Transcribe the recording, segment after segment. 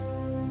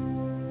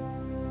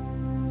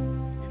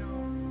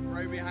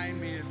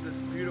behind me is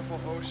this beautiful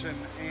ocean,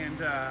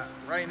 and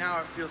right now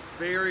it feels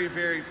very,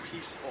 very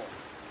peaceful.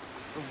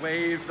 The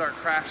waves are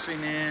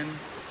crashing in,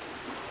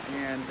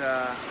 and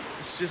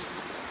it's just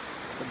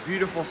the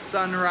beautiful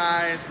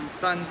sunrise and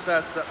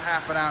sunsets that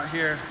happen out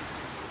here.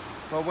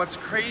 But what's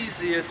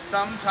crazy is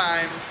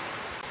sometimes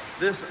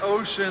this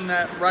ocean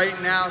that right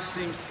now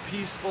seems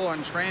peaceful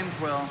and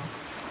tranquil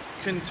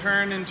can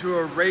turn into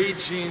a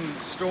raging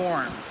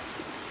storm.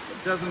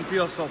 It doesn't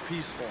feel so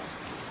peaceful.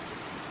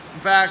 In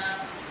fact,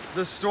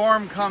 the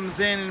storm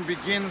comes in and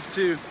begins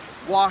to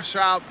wash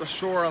out the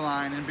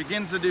shoreline and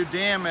begins to do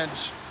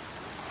damage.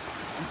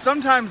 And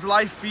sometimes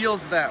life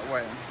feels that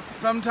way.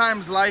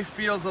 Sometimes life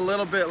feels a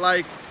little bit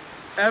like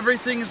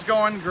everything's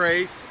going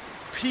great,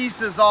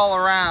 peace is all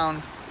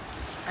around,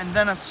 and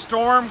then a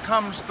storm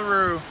comes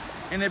through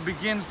and it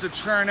begins to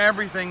churn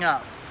everything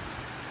up.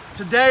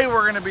 Today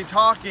we're going to be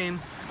talking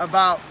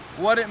about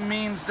what it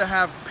means to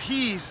have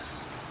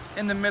peace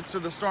in the midst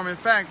of the storm. In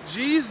fact,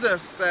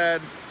 Jesus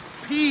said,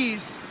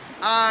 "Peace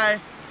I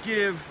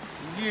give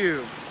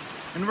you."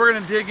 And we're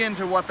going to dig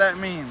into what that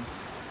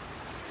means,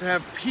 to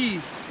have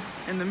peace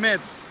in the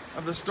midst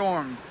of the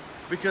storm.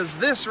 Because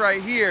this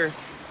right here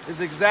is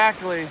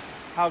exactly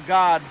how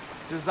God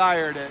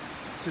desired it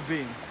to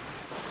be.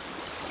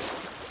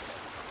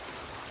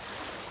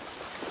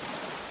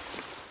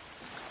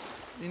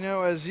 You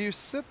know, as you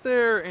sit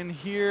there and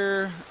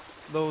hear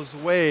those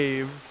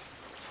waves,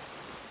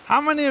 how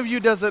many of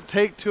you does it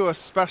take to a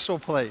special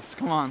place?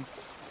 Come on.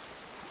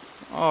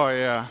 Oh,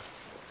 yeah.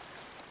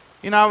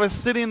 You know, I was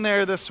sitting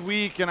there this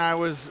week, and I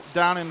was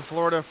down in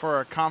Florida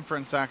for a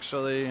conference,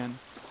 actually, and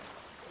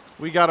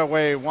we got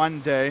away one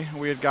day.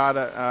 We had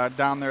got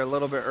down there a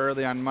little bit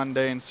early on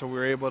Monday, and so we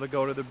were able to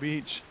go to the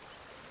beach.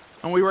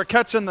 And we were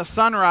catching the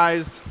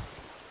sunrise,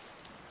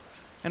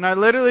 and I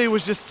literally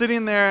was just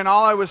sitting there, and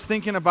all I was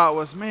thinking about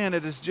was, man,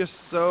 it is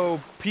just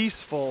so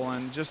peaceful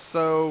and just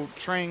so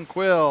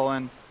tranquil.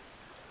 And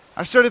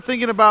I started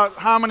thinking about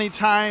how many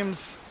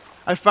times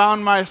I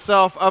found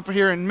myself up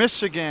here in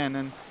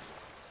Michigan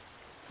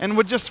and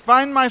would just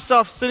find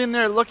myself sitting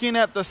there looking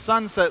at the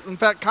sunset. In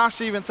fact,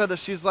 Kasha even said that.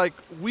 She's like,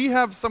 we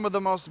have some of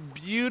the most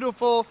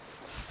beautiful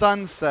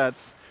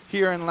sunsets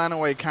here in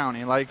Lenawee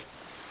County. Like,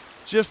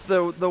 just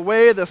the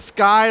way the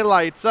sky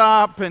lights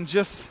up, and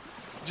just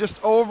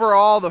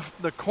overall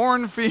the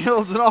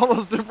cornfields and all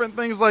those different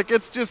things. Like,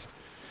 it's just,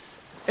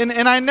 and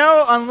I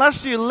know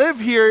unless you live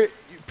here,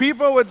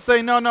 people would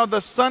say, no, the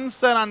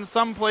sunset on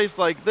some place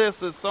like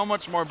this is so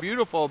much more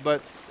beautiful,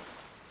 but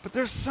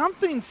there's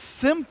something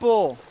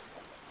simple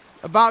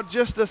about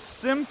just a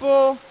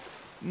simple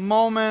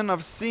moment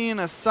of seeing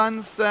a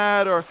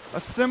sunset, or a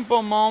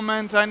simple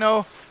moment. I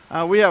know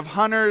we have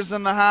hunters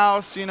in the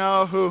house, you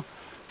know, who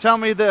tell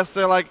me this.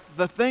 They're like,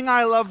 the thing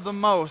I love the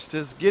most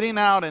is getting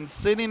out and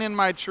sitting in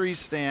my tree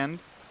stand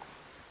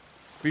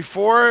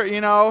before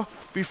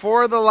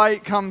the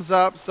light comes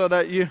up, so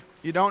that you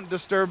don't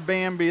disturb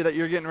Bambi that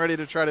you're getting ready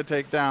to try to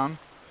take down.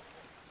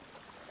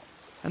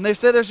 And they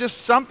say there's just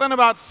something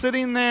about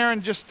sitting there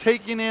and just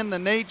taking in the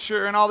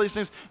nature and all these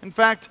things. In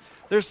fact,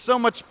 there's so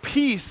much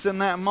peace in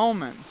that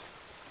moment.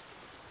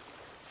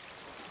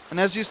 And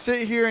as you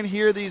sit here and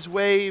hear these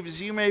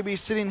waves, you may be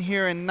sitting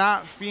here and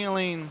not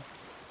feeling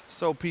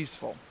so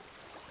peaceful.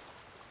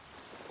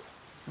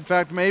 In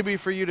fact, maybe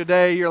for you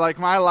today, you're like,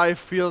 my life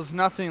feels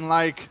nothing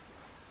like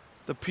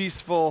the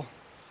peaceful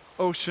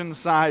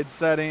oceanside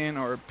setting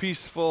or a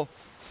peaceful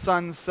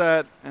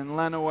sunset in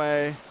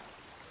Lenawee. In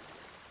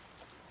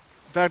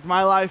fact,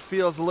 my life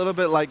feels a little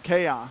bit like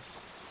chaos.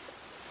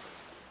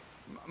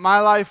 My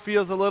life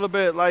feels a little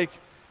bit like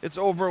it's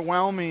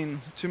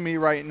overwhelming to me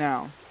right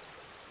now.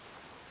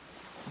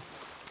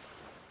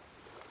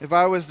 If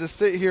I was to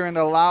sit here and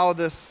allow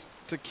this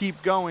to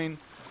keep going,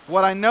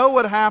 what I know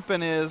would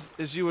happen is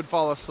you would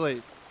fall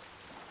asleep.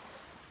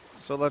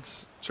 So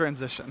let's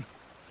transition.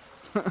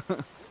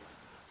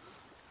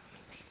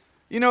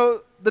 You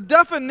know, the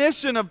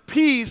definition of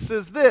peace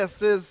is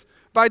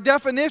by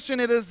definition,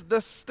 it is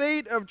the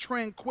state of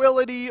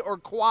tranquility or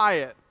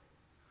quiet,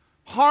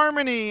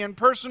 harmony in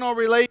personal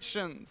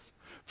relations,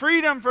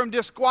 freedom from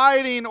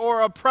disquieting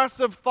or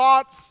oppressive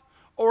thoughts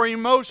or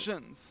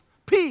emotions.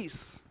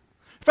 Peace.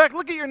 In fact,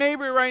 look at your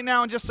neighbor right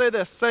now and just say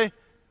this. Say,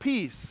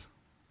 peace.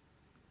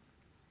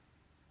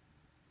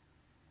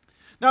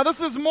 Now,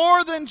 this is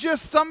more than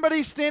just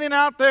somebody standing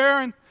out there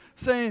and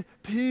saying,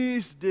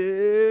 peace,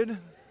 dude.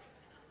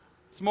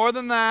 It's more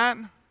than that.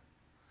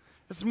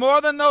 It's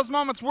more than those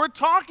moments. We're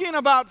talking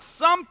about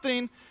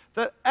something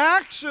that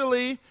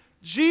actually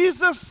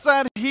Jesus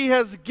said He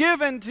has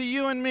given to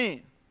you and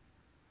me.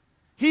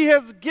 He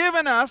has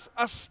given us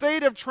a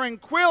state of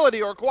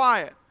tranquility or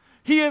quiet.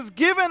 He has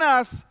given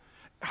us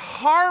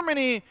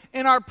harmony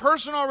in our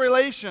personal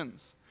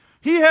relations.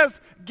 He has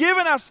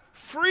given us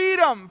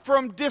freedom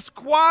from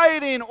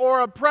disquieting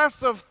or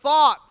oppressive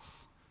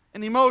thoughts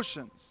and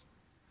emotions.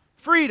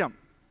 Freedom.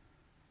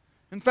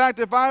 In fact,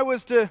 if I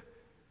was to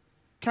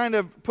kind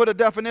of put a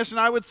definition,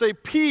 I would say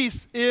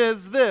peace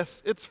is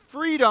this. It's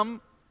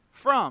freedom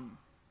from.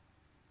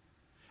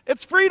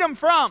 It's freedom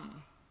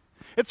from.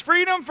 It's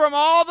freedom from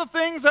all the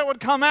things that would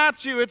come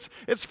at you.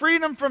 It's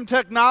freedom from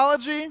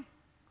technology.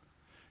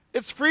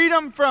 It's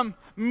freedom from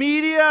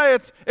media.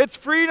 It's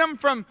freedom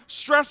from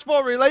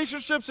stressful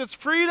relationships. It's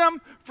freedom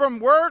from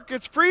work.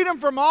 It's freedom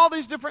from all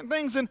these different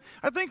things. And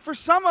I think for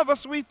some of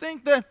us, we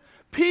think that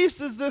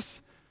peace is this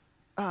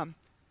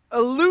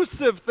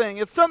elusive thing.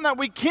 It's something that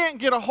we can't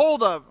get a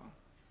hold of.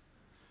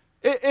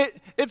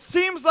 It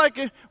seems like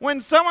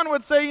when someone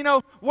would say, you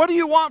know, what do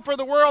you want for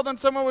the world? And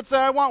someone would say,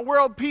 I want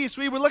world peace.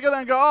 We would look at that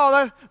and go,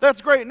 oh,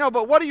 that's great. No,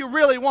 but what do you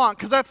really want?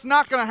 Because that's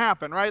not going to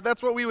happen, right?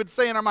 That's what we would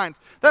say in our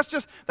minds. That's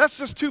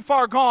just too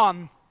far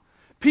gone.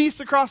 Peace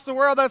across the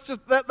world,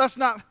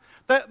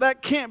 that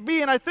can't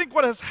be. And I think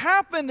what has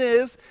happened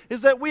is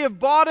that we have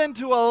bought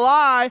into a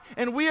lie,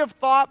 and we have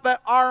thought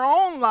that our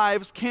own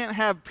lives can't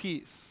have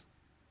peace.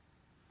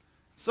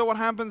 So what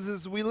happens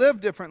is we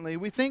live differently.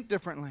 We think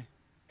differently.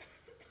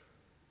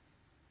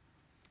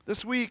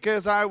 This week,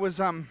 as I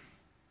was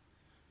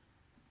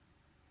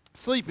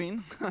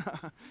sleeping,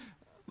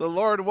 the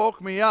Lord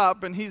woke me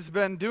up, and He's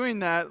been doing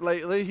that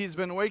lately. He's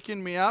been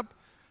waking me up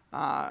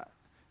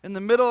in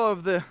the middle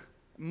of the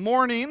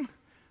morning,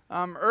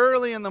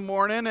 early in the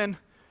morning, and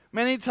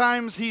many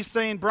times He's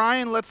saying,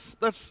 Brian, let's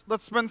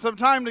spend some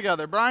time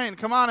together. Brian,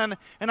 come on.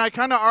 And I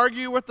kind of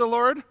argue with the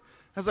Lord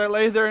as I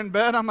lay there in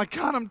bed. I'm like,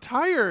 God, I'm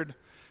tired.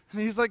 And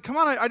He's like, come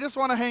on, I just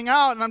want to hang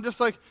out. And I'm just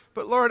like,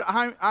 but Lord,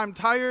 I'm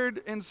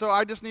tired, and so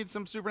I just need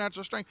some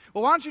supernatural strength.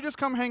 Well, why don't you just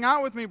come hang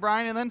out with me,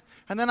 Brian,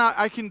 and then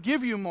I can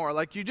give you more.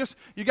 Like you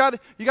got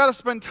to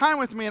spend time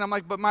with me. And I'm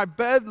like, but my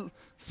bed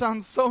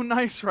sounds so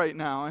nice right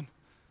now.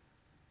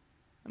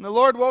 And the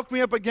Lord woke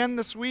me up again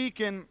this week,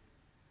 and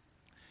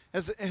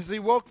as He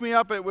woke me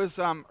up, it was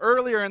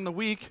earlier in the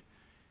week,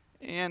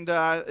 and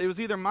it was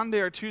either Monday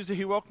or Tuesday.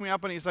 He woke me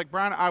up, and He's like,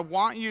 Brian, I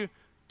want you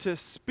to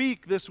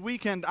speak this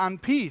weekend on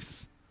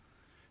peace.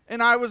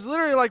 And I was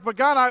literally like, but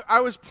God,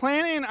 I was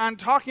planning on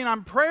talking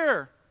on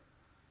prayer.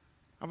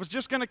 I was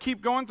just going to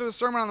keep going through the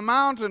Sermon on the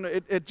Mount, and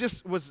it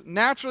just was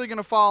naturally going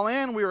to fall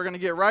in. We were going to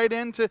get right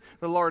into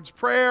the Lord's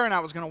Prayer, and I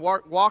was going to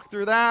walk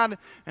through that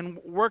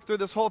and work through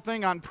this whole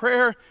thing on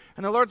prayer.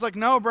 And the Lord's like,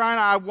 no, Brian,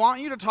 I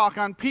want you to talk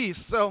on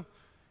peace. So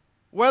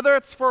whether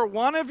it's for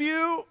one of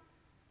you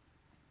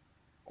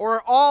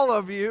or all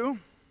of you,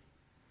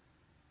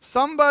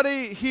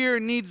 somebody here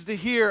needs to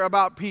hear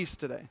about peace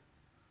today.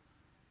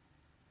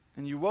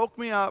 And you woke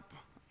me up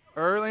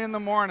early in the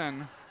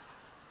morning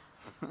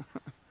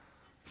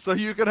so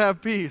you could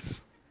have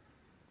peace.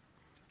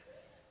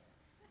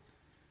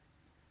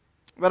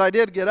 But I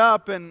did get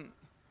up, and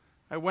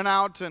I went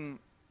out, and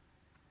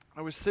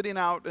I was sitting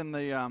out in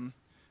the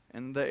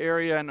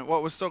area. And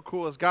what was so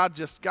cool is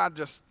God's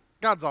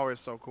always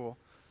so cool.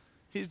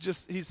 He's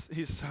just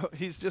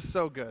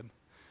so good.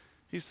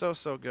 He's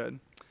so good.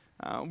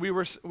 We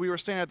were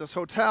staying at this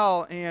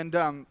hotel,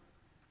 and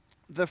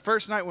the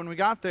first night when we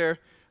got there.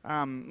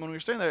 When we were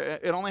staying there,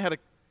 it only had a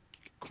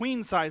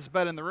queen-size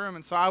bed in the room,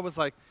 and so I was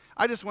like,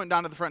 I just went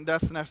down to the front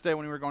desk the next day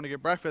when we were going to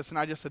get breakfast, and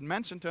I just had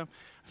mentioned to him,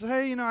 I said,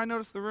 hey, I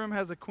noticed the room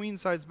has a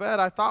queen-size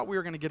bed. I thought we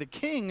were going to get a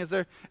king. Is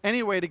there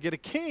any way to get a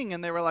king?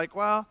 And they were like,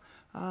 well,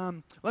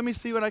 let me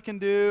see what I can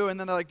do. And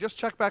then they're like, just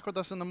check back with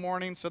us in the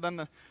morning. So then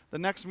the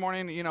next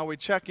morning, we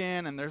check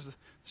in, and there's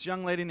this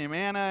young lady named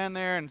Anna in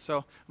there, and so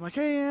I'm like,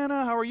 hey,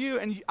 Anna, how are you?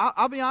 And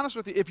I'll be honest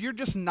with you, if you're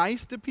just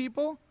nice to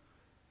people,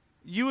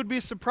 you would be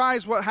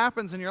surprised what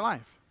happens in your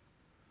life.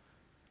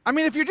 I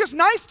mean, if you're just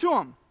nice to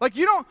them, like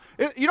you don't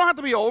have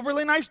to be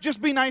overly nice, just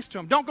be nice to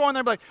them. Don't go in there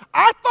and be like,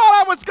 I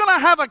thought I was going to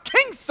have a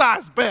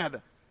king-size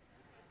bed.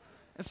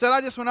 Instead, I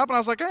just went up and I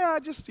was like, yeah,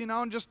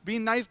 and just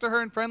being nice to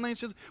her and friendly. And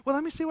she's, well,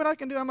 let me see what I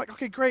can do. I'm like,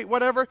 okay, great,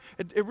 whatever.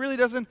 It really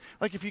doesn't,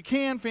 like if you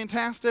can,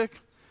 fantastic.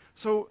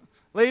 So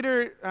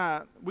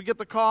later, we get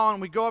the call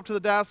and we go up to the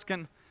desk,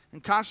 and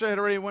Kasha had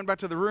already went back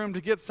to the room to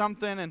get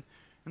something.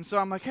 And so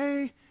I'm like,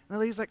 hey. And the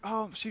lady's like,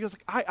 oh, she goes,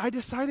 like, I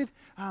decided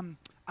I'm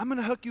going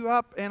to hook you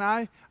up, and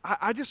I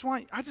just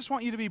want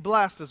you to be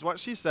blessed, is what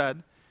she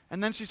said.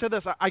 And then she said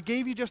this, I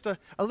gave you just a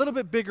little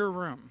bit bigger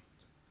room.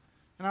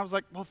 And I was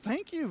like, well,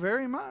 thank you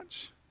very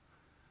much.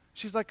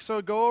 She's like, so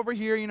go over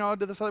here,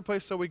 to this other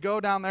place. So we go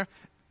down there.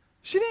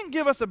 She didn't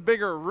give us a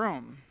bigger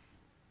room.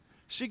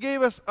 She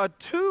gave us a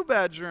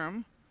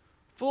 2-bedroom,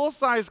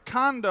 full-size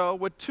condo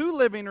with 2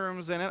 living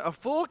rooms in it, a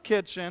full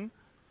kitchen,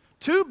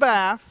 2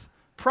 baths,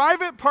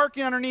 private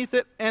parking underneath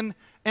it, and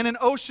an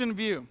ocean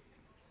view.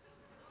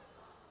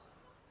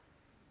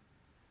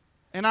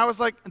 And I was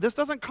like, this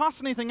doesn't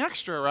cost anything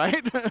extra,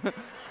 right?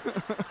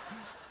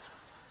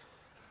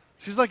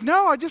 She's like,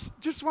 no, I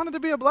just wanted to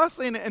be a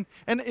blessing.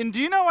 And do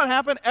you know what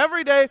happened?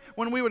 Every day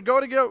when we would go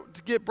to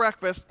get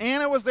breakfast,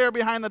 Anna was there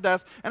behind the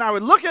desk, and I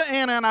would look at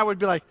Anna and I would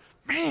be like,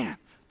 man,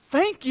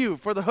 thank you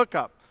for the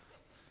hookup.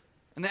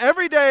 And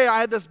every day I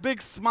had this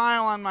big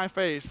smile on my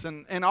face,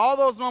 and all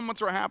those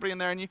moments were happening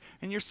there,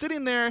 and you're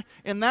sitting there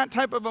in that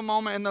type of a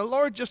moment, and the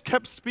Lord just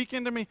kept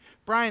speaking to me,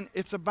 Brian,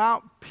 it's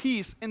about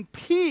peace, and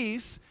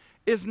peace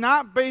is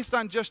not based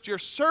on just your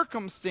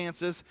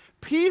circumstances.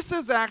 Peace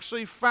is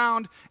actually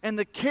found in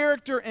the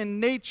character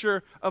and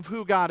nature of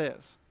who God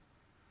is.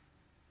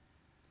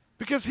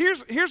 Because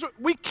here's what,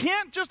 we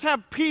can't just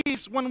have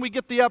peace when we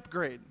get the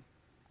upgrade.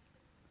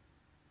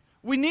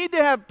 We need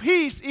to have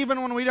peace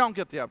even when we don't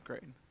get the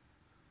upgrade.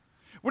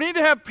 We need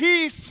to have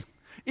peace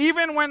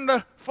even when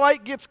the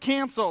flight gets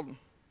canceled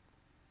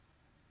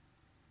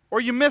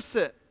or you miss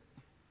it,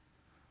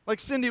 like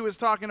Cindy was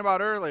talking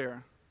about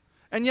earlier.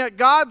 And yet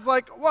God's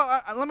like,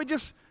 well,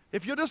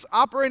 if you'll just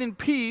operate in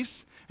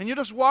peace and you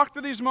just walk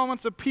through these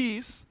moments of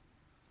peace.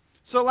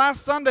 So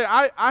last Sunday,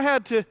 I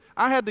had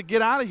to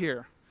get out of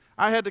here.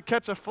 I had to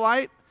catch a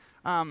flight.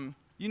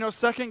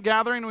 Second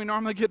gathering, we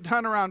normally get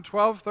done around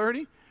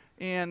 12:30.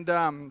 And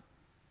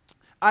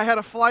I had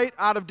a flight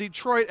out of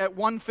Detroit at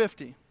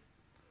 1:50.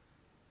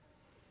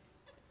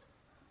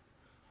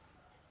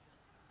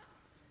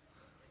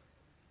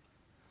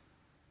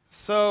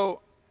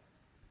 So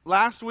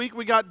last week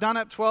we got done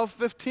at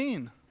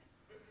 12:15.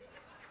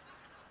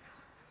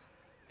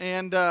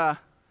 And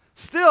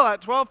still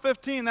at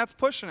 12:15, that's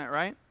pushing it,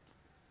 right?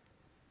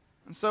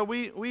 And so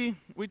we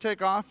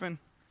take off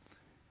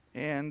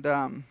and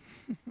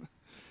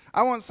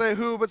I won't say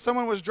who, but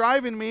someone was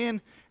driving me,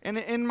 and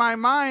in my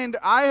mind,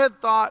 I had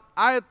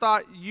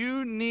thought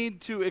you need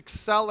to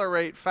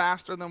accelerate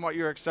faster than what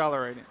you're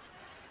accelerating.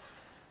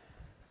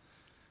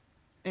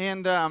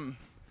 And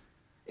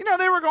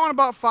they were going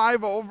about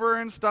 5 over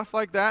and stuff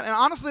like that. And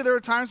honestly, there were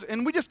times,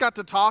 and we just got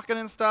to talking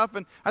and stuff.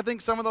 And I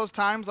think some of those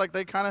times, like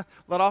they kind of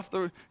let off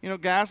the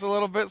gas a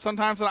little bit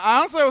sometimes. And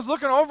honestly, I was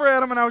looking over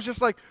at him, and I was just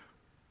like,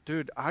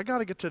 dude, I got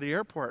to get to the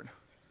airport.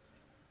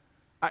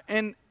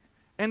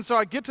 And so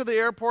I get to the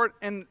airport,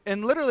 and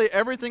literally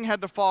everything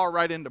had to fall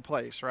right into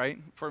place, right,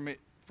 for me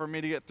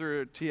to get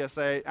through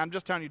TSA. I'm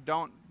just telling you,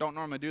 don't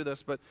normally do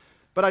this, but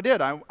I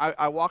did.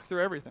 I walked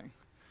through everything.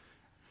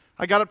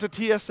 I got up to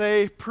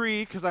TSA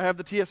pre, because I have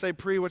the TSA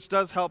pre, which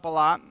does help a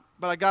lot.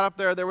 But I got up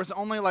there was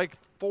only like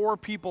 4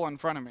 people in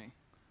front of me.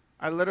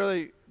 I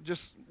literally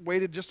just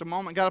waited just a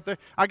moment, got up there.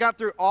 I got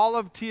through all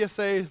of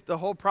TSA, the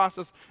whole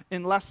process,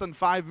 in less than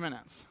 5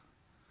 minutes.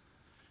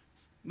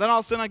 Then all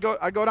of a sudden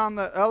I go down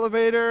the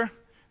elevator.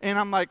 And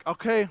I'm like,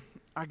 okay,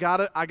 I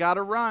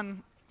gotta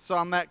run. So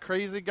I'm that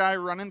crazy guy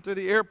running through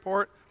the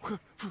airport.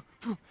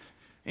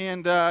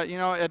 And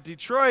at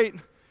Detroit,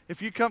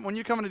 when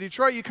you come into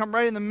Detroit, you come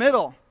right in the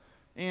middle.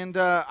 And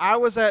I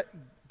was at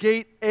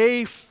gate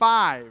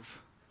A5.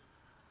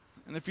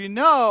 And if you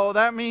know,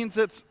 that means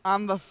it's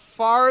on the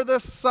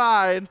farthest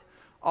side,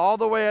 all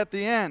the way at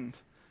the end.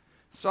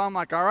 So I'm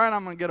like, all right,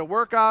 I'm gonna get a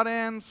workout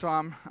in. So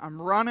I'm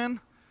running.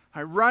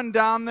 I run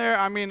down there.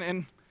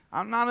 And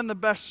I'm not in the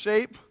best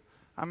shape.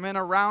 I'm in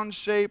a round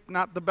shape,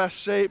 not the best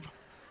shape.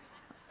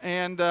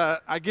 And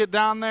I get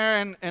down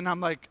there, and I'm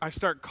like, I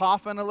start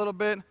coughing a little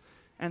bit.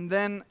 And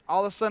then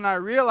all of a sudden I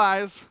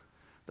realize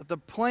that the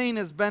plane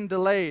has been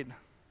delayed.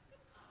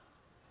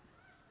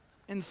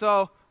 And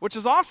so, which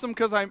is awesome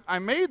because I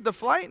made the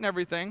flight and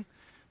everything.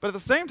 But at the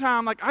same time,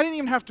 I'm like, I didn't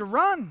even have to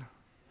run.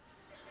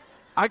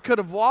 I could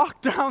have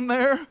walked down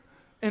there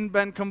and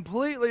been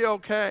completely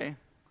okay.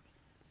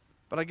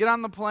 But I get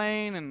on the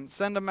plane and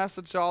send a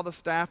message to all the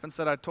staff and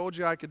said, I told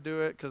you I could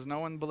do it, because no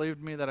one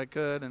believed me that I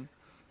could. And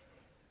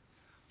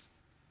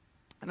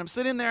I'm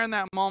sitting there in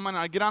that moment.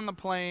 I get on the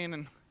plane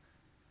and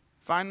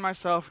find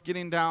myself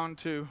getting down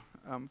to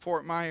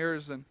Fort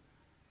Myers. And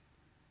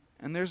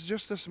there's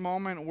just this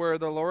moment where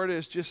the Lord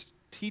is just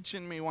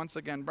teaching me once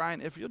again,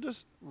 Brian, if you'll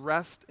just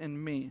rest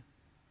in me,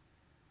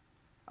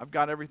 I've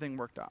got everything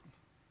worked out.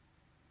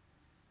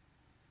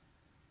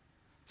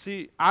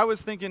 See, I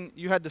was thinking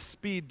you had to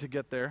speed to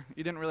get there.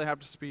 You didn't really have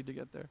to speed to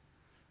get there.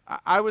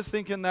 I was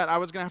thinking that I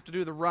was going to have to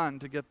do the run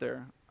to get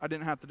there. I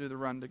didn't have to do the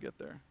run to get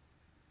there.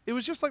 It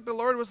was just like the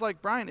Lord was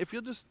like, Brian,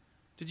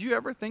 did you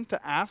ever think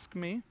to ask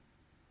me,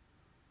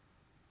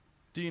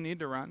 do you need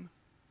to run?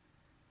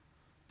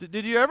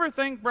 Did you ever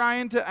think,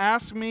 Brian, to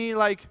ask me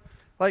like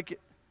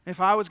if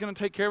I was going to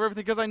take care of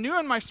everything? Because I knew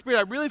in my spirit,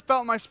 I really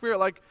felt in my spirit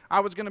like I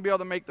was going to be able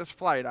to make this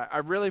flight. I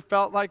really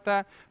felt like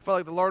that. I felt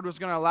like the Lord was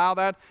going to allow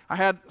that. I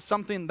had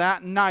something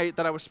that night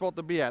that I was supposed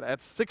to be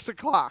at 6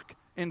 o'clock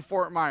in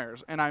Fort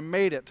Myers, and I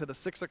made it to the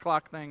 6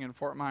 o'clock thing in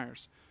Fort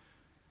Myers.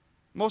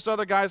 Most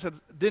other guys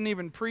didn't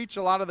even preach.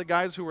 A lot of the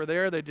guys who were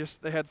there,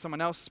 they had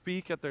someone else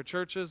speak at their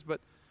churches. But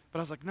I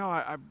was like, no,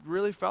 I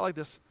really felt like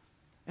this.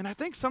 And I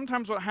think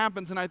sometimes what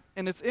happens,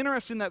 and it's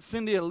interesting that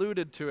Cindy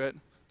alluded to it,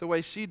 the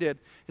way she did,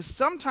 is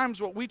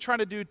sometimes what we try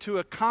to do to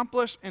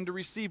accomplish and to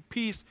receive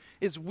peace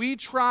is we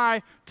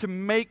try to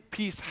make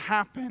peace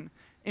happen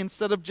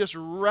instead of just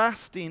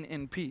resting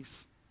in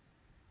peace.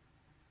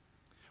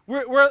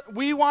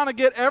 We want to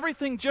get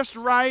everything just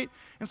right,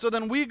 and so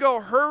then we go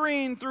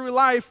hurrying through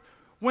life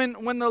when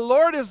the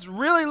Lord is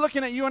really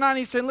looking at you and I, and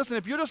He's saying, listen,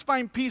 if you just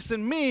find peace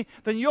in me,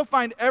 then you'll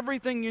find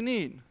everything you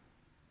need.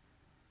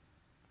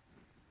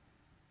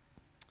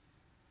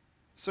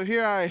 So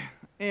here I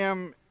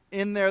am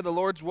in there, the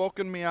Lord's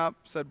woken me up,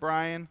 said,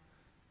 Brian,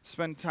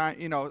 spend time,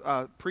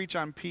 preach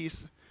on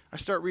peace. I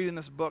start reading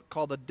this book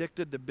called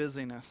Addicted to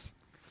Busyness.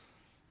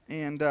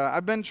 And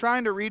I've been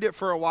trying to read it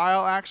for a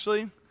while,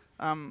 actually,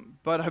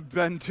 but I've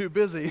been too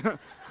busy.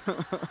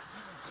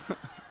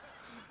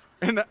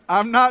 And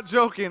I'm not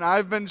joking.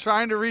 I've been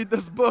trying to read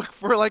this book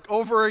for like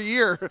over a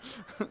year.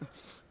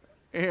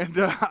 And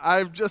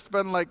I've just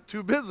been like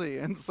too busy.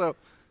 And so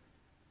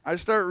I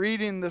start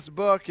reading this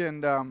book,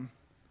 and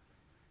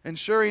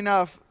sure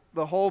enough,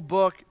 the whole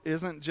book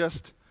isn't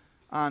just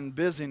on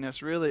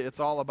busyness. Really, it's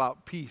all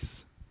about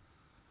peace.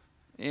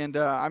 And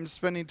I'm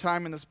spending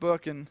time in this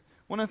book, and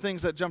one of the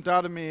things that jumped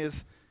out at me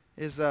is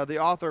the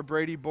author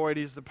Brady Boyd.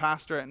 He's the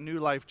pastor at New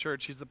Life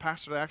Church. He's the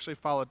pastor that actually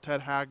followed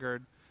Ted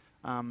Haggard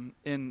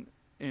in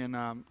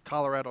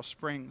Colorado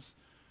Springs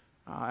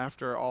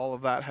after all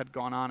of that had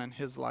gone on in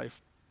his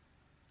life.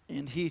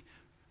 And he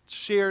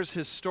shares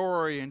his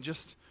story and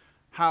just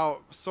how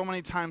so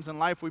many times in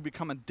life we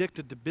become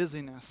addicted to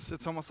busyness.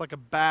 It's almost like a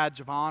badge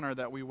of honor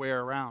that we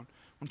wear around.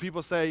 When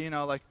people say,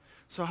 like,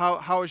 so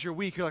how was your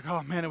week? You're like,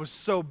 oh man, it was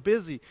so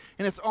busy.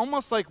 And it's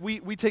almost like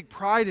we take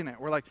pride in it.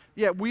 We're like,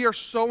 yeah, we are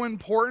so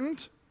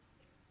important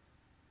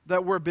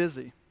that we're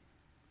busy.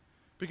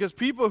 Because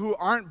people who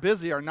aren't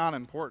busy are not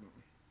important.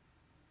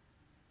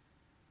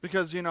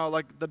 Because,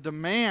 like the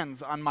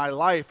demands on my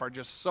life are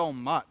just so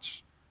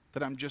much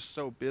that I'm just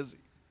so busy.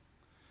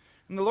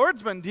 And the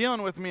Lord's been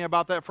dealing with me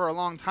about that for a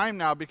long time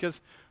now, because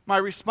my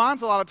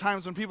response a lot of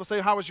times when people say,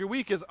 how was your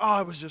week? Is, oh,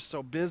 I was just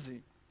so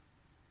busy.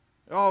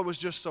 Oh, it was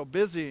just so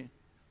busy. In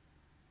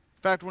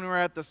fact, when we were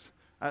at the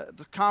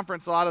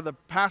conference, a lot of the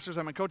pastors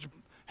I'm coaching,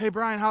 hey,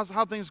 Brian,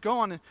 how things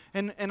going?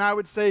 And I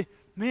would say,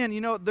 man,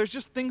 there's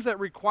just things that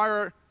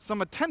require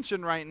some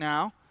attention right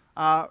now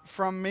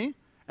from me.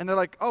 And they're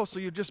like, oh, so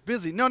you're just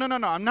busy. No,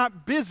 I'm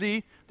not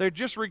busy. They're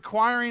just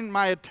requiring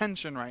my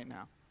attention right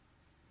now.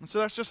 And so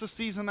that's just a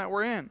season that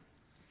we're in.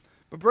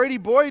 But Brady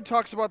Boyd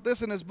talks about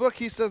this in his book.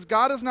 He says,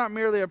 God is not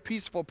merely a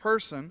peaceful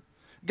person.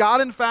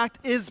 God, in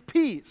fact, is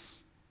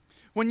peace.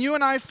 When you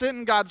and I sit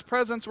in God's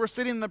presence, we're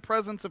sitting in the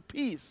presence of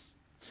peace.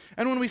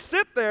 And when we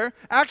sit there,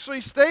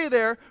 actually stay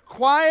there,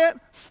 quiet,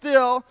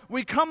 still,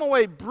 we come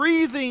away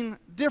breathing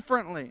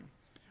differently.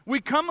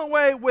 We come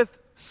away with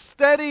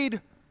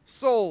steadied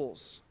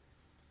souls.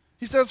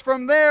 He says,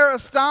 from there,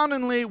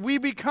 astoundingly, we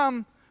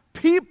become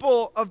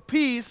people of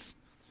peace,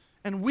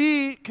 and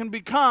we can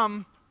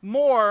become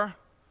more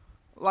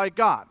like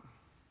God.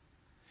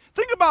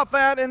 Think about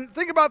that, and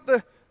think about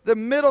the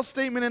middle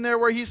statement in there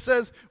where he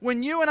says,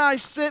 when you and I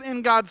sit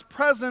in God's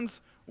presence,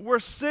 we're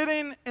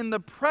sitting in the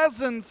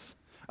presence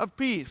of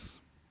peace.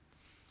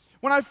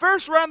 When I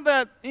first read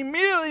that,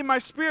 immediately my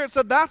spirit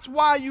said, that's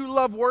why you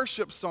love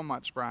worship so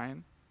much,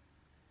 Brian.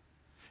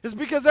 Is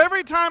because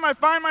every time I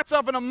find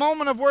myself in a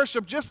moment of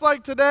worship, just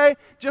like today,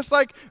 just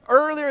like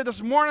earlier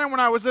this morning when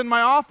I was in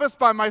my office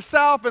by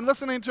myself and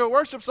listening to a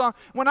worship song,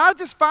 when I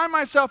just find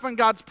myself in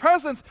God's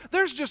presence,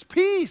 there's just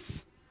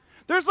peace.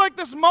 There's like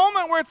this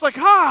moment where it's like,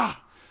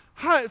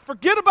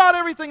 forget about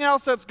everything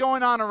else that's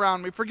going on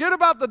around me. Forget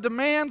about the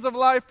demands of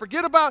life.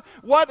 Forget about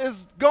what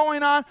is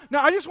going on.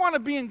 Now, I just want to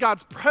be in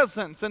God's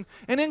presence, and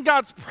in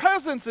God's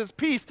presence is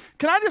peace.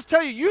 Can I just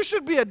tell you, you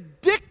should be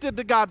addicted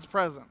to God's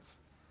presence.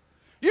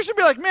 You should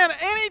be like, man,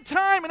 any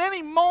time and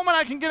any moment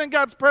I can get in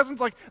God's presence,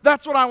 like,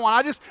 that's what I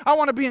want. I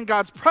want to be in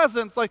God's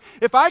presence. Like,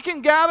 if I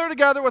can gather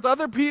together with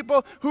other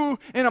people who,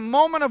 in a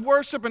moment of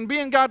worship and be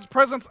in God's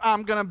presence,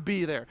 I'm going to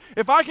be there.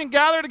 If I can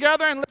gather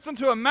together and listen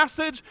to a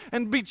message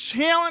and be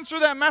challenged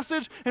through that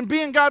message and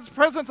be in God's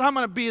presence, I'm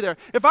going to be there.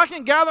 If I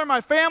can gather my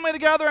family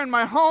together in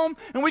my home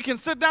and we can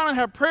sit down and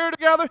have prayer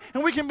together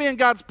and we can be in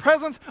God's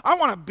presence, I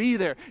want to be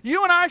there.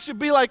 You and I should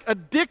be like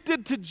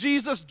addicted to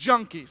Jesus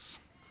junkies.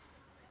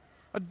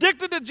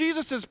 Addicted to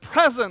Jesus'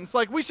 presence.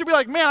 Like, we should be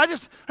like, man, I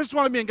just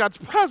want to be in God's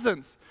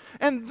presence.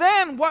 And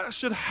then what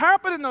should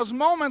happen in those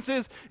moments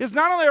is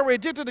not only are we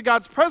addicted to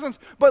God's presence,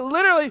 but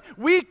literally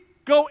we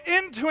go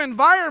into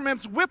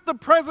environments with the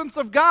presence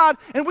of God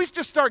and we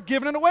just start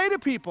giving it away to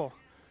people.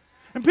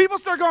 And people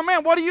start going,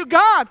 man, what do you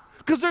got?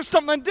 Because there's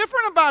something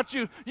different about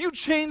you. You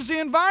change the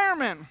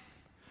environment.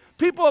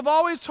 People have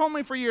always told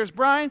me for years,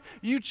 Brian,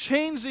 you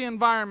change the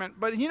environment.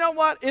 But you know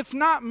what? It's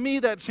not me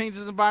that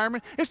changes the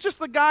environment. It's just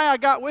the guy I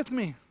got with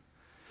me.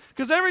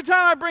 Because every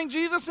time I bring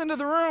Jesus into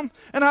the room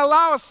and I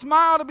allow a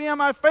smile to be on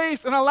my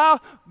face and allow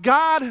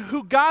God,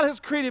 who God has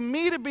created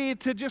me to be,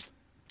 to just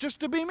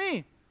to be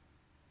me.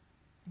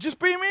 Just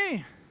be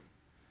me.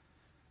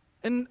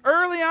 And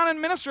early on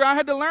in ministry, I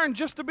had to learn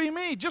just to be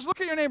me. Just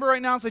look at your neighbor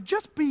right now and say,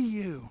 just be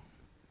you.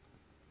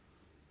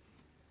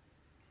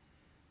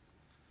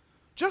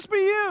 Just be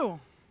you.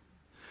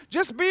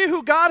 Just be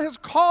who God has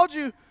called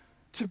you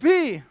to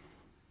be.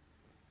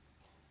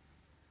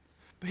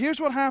 But here's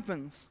what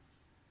happens.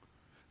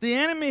 The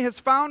enemy has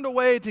found a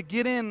way to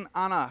get in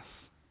on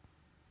us.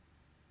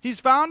 He's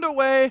found a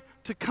way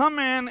to come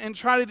in and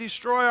try to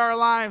destroy our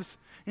lives,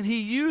 and he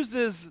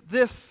uses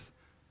this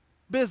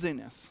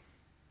busyness.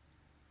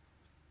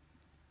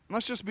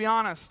 Let's just be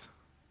honest.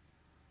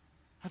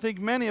 I think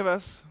many of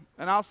us,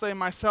 and I'll say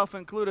myself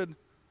included,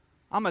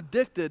 I'm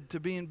addicted to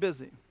being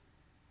busy.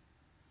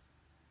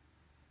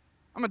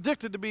 I'm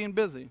addicted to being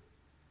busy.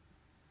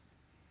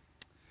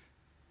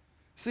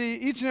 See,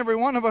 each and every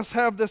one of us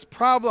have this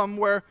problem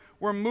where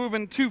we're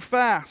moving too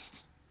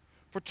fast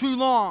for too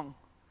long.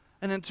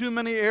 and in too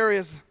many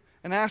areas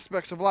and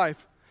aspects of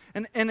life.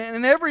 And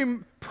in every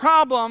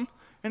problem,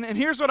 and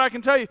here's what I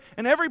can tell you,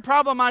 in every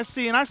problem I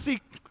see, and I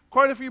see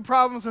quite a few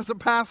problems as a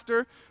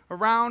pastor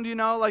around,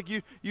 like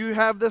you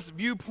have this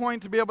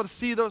viewpoint to be able to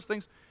see those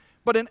things.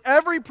 But in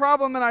every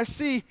problem that I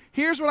see,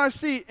 here's what I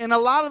see. In a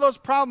lot of those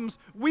problems,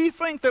 we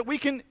think that we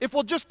can, if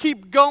we'll just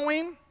keep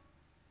going,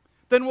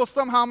 then we'll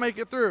somehow make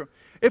it through.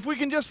 If we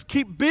can just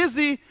keep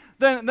busy,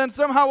 then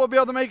somehow we'll be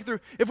able to make it through.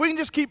 If we can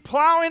just keep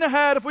plowing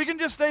ahead, if we can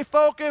just stay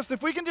focused,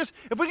 if we can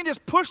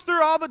just push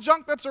through all the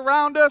junk that's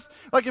around us,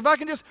 like if I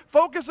can just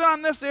focus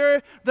on this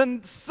area,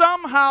 then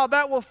somehow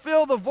that will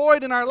fill the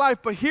void in our life.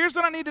 But here's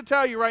what I need to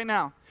tell you right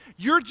now.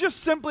 You're just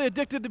simply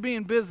addicted to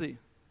being busy.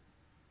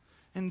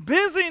 And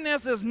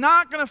busyness is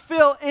not going to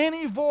fill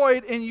any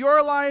void in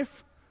your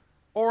life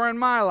or in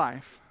my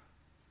life.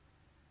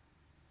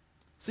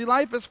 See,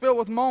 life is filled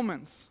with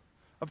moments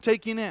of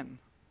taking in.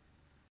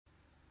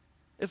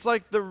 It's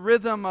like the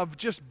rhythm of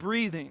just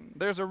breathing.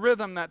 There's a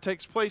rhythm that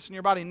takes place in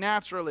your body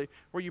naturally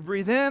where you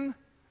breathe in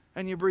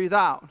and you breathe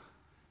out.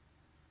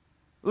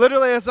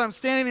 Literally, as I'm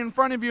standing in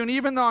front of you, and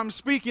even though I'm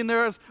speaking,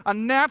 there is a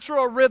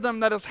natural rhythm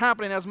that is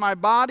happening as my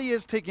body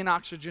is taking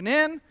oxygen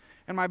in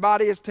and my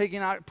body is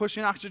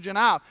pushing oxygen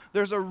out.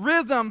 There's a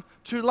rhythm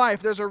to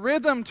life. There's a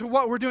rhythm to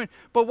what we're doing.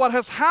 But what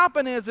has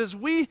happened is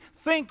we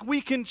think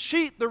we can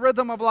cheat the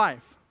rhythm of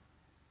life.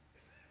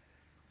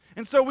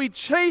 And so we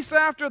chase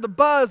after the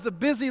buzz of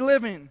busy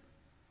living.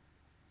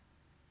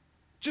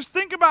 Just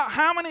think about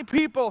how many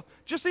people,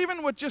 just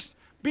even with just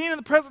being in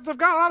the presence of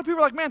God, a lot of people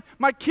are like, man,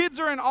 my kids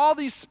are in all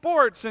these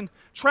sports, and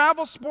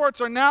travel sports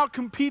are now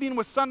competing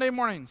with Sunday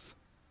mornings.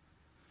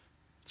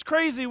 It's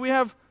crazy. We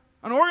have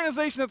an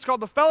organization that's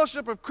called the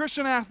Fellowship of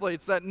Christian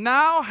Athletes that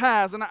now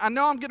has, and I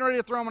know I'm getting ready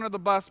to throw them under the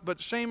bus, but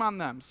shame on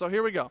them. So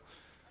here we go.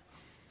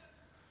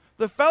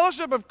 The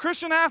Fellowship of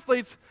Christian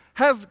Athletes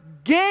has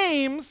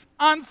games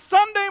on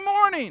Sunday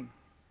morning.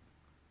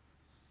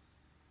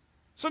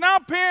 So now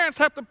parents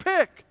have to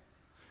pick.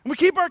 And we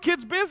keep our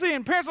kids busy,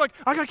 and parents are like,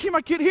 I got to keep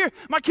my kid here.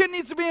 My kid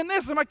needs to be in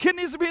this, and my kid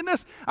needs to be in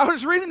this. I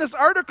was reading this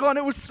article, and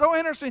it was so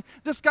interesting.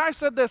 This guy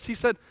said this. He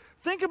said,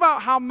 think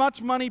about how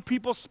much money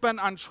people spend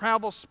on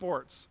travel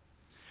sports.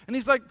 And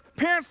he's like,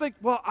 parents think,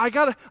 well, I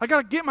gotta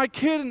get my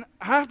kid, and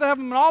I have to have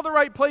him in all the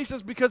right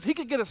places because he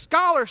could get a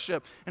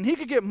scholarship, and he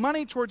could get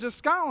money towards his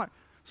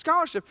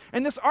scholarship.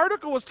 And this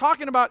article was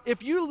talking about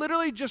if you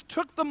literally just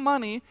took the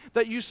money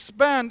that you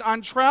spend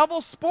on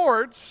travel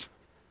sports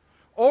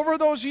over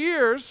those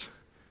years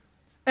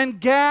and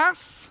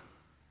gas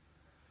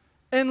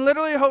and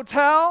literally a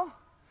hotel,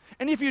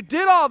 and if you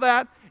did all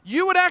that,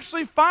 you would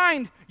actually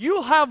find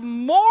you'll have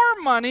more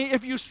money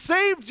if you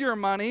saved your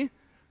money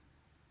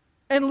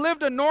and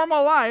lived a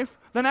normal life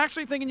than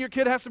actually thinking your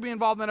kid has to be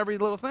involved in every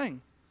little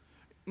thing.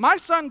 My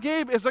son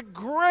Gabe is a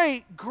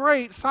great,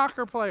 great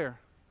soccer player.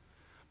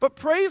 But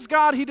praise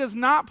God, he does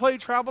not play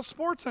travel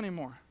sports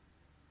anymore.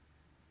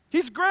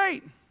 He's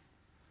great.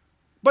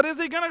 But is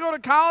he going to go to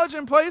college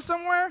and play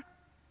somewhere?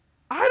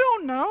 I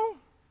don't know.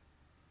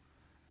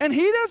 And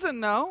he doesn't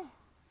know.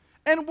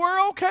 And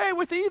we're okay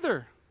with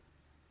either.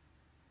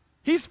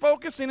 He's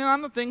focusing in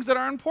on the things that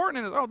are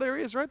important. Oh, there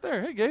he is right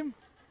there. Hey, Gabe.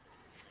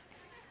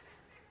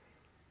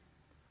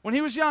 When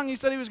he was young, he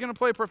said he was going to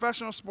play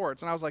professional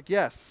sports. And I was like,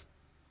 yes.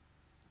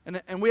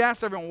 And we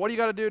asked everyone, what do you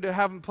got to do to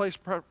have him play?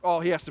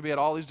 He has to be at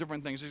all these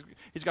different things.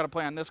 He's got to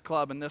play on this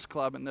club and this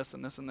club and this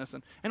and this and this.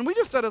 And we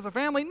just said as a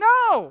family,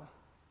 no.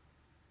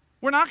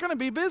 We're not going to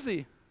be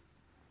busy.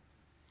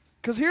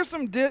 Because here's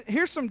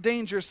some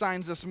danger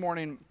signs this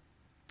morning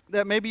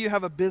that maybe you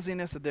have a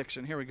busyness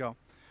addiction. Here we go.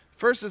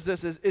 First is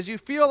this, is you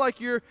feel like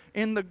you're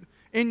in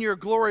your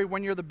glory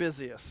when you're the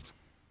busiest.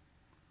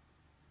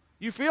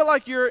 You feel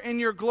like you're in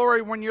your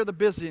glory when you're the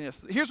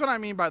busiest. Here's what I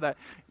mean by that.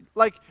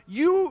 Like,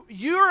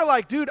 you're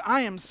like, dude,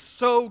 I am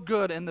so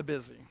good in the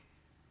busy.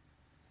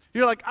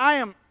 You're like,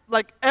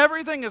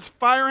 everything is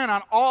firing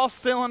on all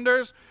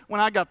cylinders when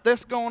I got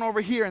this going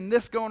over here and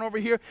this going over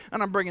here,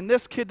 and I'm bringing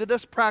this kid to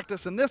this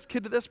practice and this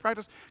kid to this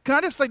practice. Can I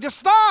just say, just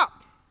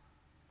stop?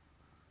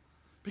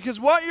 Because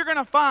what you're going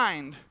to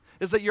find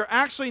is that you're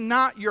actually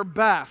not your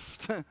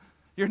best.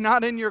 You're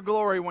not in your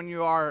glory when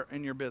you are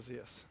in your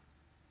busiest.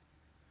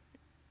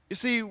 You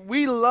see,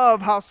 we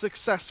love how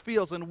success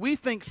feels, and we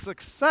think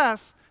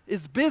success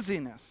is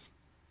busyness.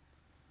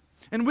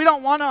 And we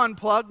don't want to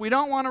unplug. We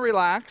don't want to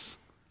relax.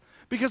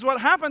 Because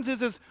what happens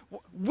is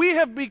we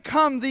have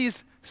become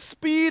these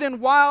speed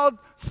and wild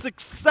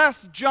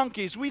success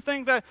junkies. We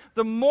think that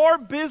the more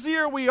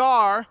busier we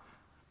are,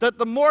 that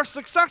the more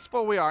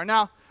successful we are.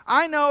 Now,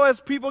 I know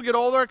as people get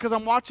older, because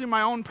I'm watching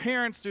my own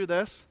parents do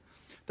this,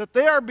 that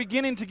they are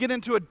beginning to get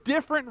into a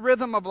different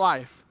rhythm of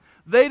life.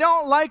 They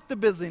don't like the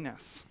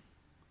busyness.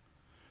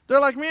 They're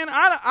like, man,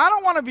 I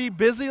don't want to be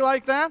busy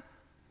like that.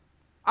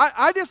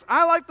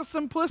 I like the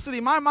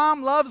simplicity. My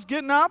mom loves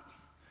getting up,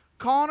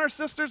 calling her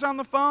sisters on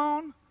the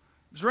phone,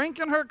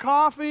 drinking her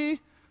coffee,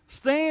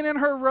 staying in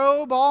her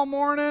robe all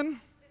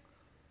morning.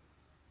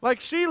 Like,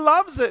 she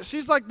loves it.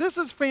 She's like, this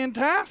is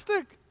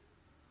fantastic.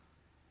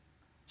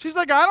 She's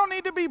like, I don't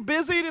need to be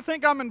busy to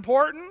think I'm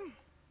important.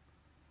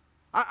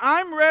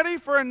 I'm ready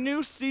for a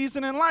new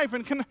season in life.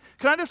 And can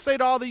I just say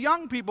to all the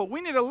young people, we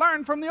need to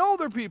learn from the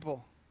older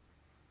people.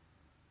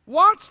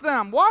 Watch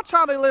them. Watch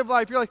how they live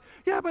life. You're like,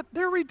 yeah, but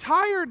they're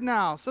retired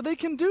now, so they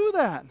can do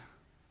that.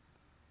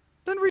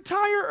 Then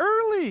retire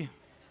early.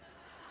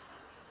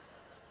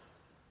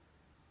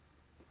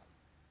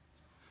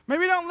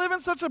 Maybe don't live in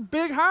such a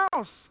big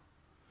house.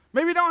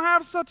 Maybe don't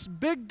have such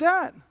big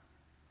debt.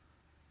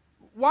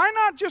 Why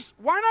not just,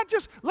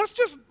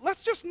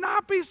 let's just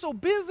not be so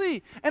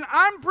busy. And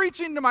I'm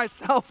preaching to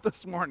myself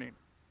this morning.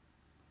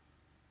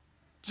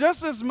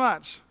 Just as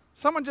much.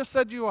 Someone just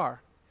said you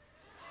are.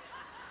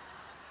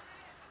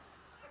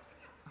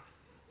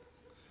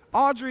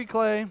 Audrey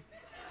Clay.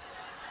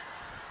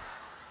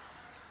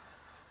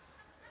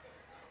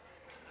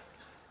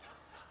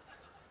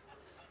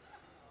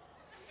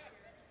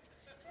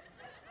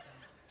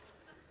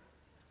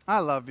 I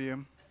love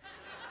you.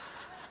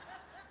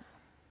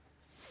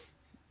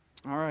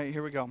 All right,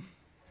 here we go.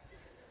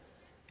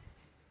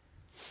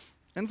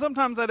 And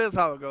sometimes that is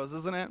how it goes,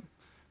 isn't it?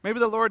 Maybe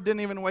the Lord didn't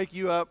even wake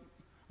you up,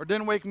 or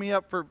didn't wake me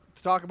up to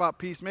talk about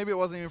peace. Maybe it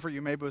wasn't even for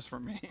you. Maybe it was for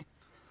me.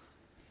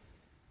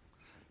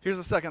 Here's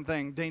the second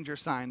thing, danger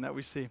sign that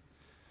we see,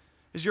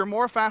 is you're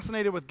more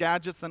fascinated with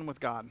gadgets than with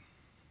God.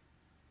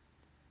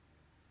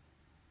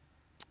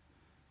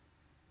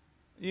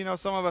 You know,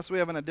 some of us, we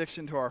have an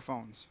addiction to our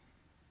phones.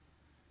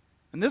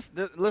 And this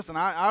listen,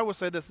 I will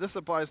say this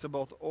applies to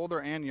both older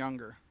and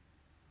younger.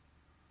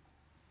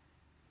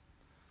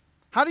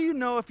 How do you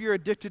know if you're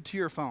addicted to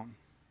your phone?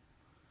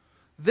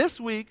 This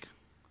week,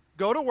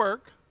 go to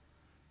work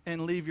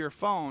and leave your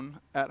phone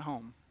at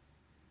home.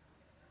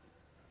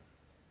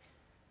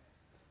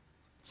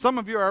 Some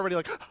of you are already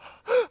like,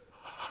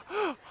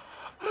 I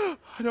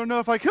don't know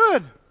if I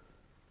could. A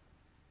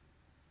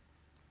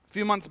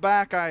few months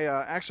back, I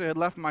actually had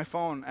left my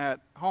phone at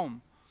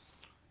home.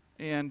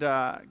 And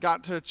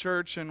got to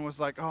church and was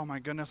like, oh my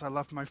goodness, I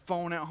left my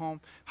phone at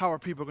home. How are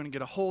people going to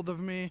get a hold of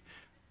me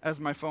as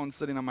my phone's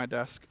sitting on my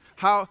desk?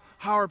 How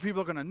are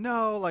people going to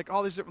know? Like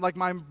all these different, like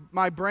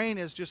my brain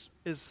is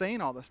saying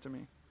all this to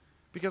me.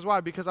 Because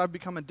why? Because I've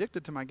become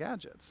addicted to my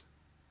gadgets.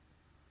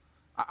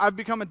 I've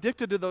become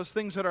addicted to those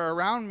things that are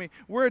around me.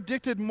 We're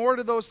addicted more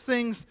to those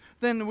things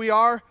than we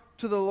are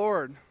to the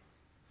Lord.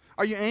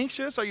 Are you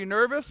anxious? Are you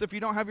nervous if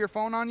you don't have your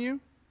phone on you?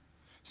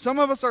 Some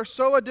of us are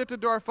so addicted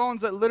to our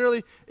phones that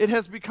literally it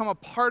has become a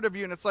part of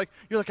you. And it's like,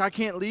 you're like, I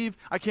can't leave.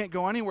 I can't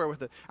go anywhere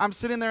with it. I'm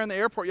sitting there in the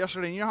airport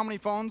yesterday, and you know how many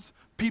phones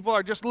people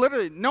are just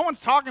literally, no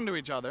one's talking to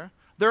each other.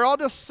 They're all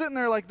just sitting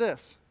there like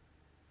this.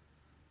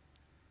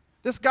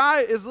 This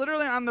guy is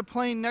literally on the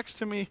plane next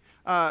to me,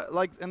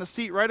 like in the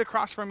seat right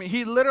across from me.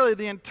 He literally,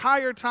 the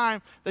entire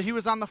time that he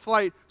was on the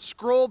flight,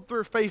 scrolled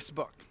through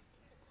Facebook.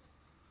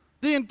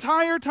 The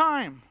entire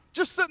time.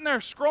 Just sitting there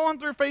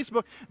scrolling through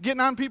Facebook, getting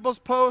on people's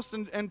posts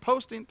and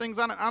posting things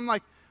on it. I'm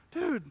like,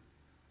 dude,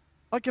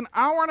 like an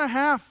hour and a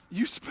half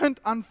you spent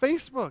on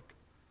Facebook.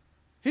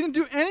 He didn't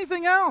do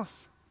anything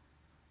else.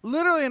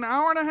 Literally an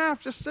hour and a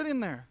half just sitting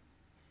there.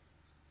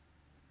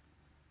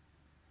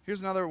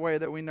 Here's another way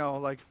that we know,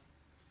 like,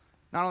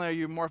 not only are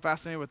you more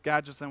fascinated with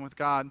gadgets than with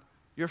God,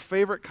 your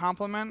favorite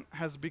compliment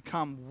has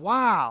become,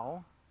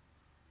 wow,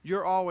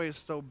 you're always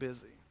so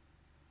busy.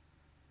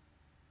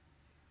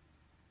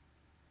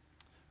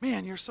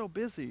 Man, you're so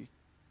busy.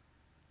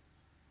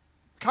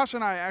 Kasha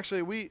and I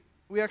actually, we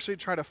actually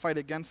try to fight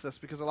against this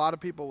because a lot of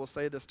people will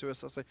say this to us.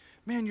 They'll say,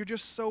 man, you're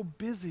just so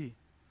busy,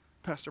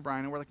 Pastor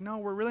Brian. And we're like, no,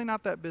 we're really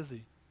not that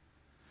busy.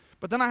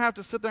 But then I have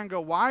to sit there and go,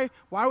 why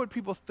would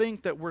people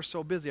think that we're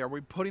so busy? Are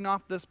we putting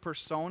off this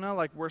persona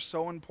like we're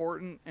so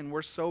important and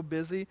we're so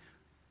busy?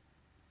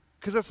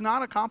 Because it's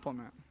not a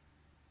compliment.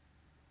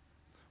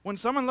 When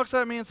someone looks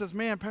at me and says,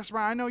 man, Pastor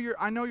Brian,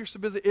 I know you're so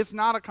busy, it's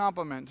not a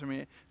compliment to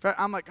me. In fact,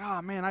 I'm like,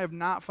 oh man, I have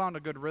not found a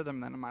good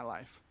rhythm then in my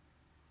life.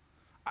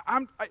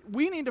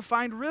 We need to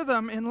find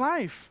rhythm in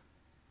life.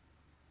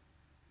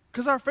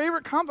 Because our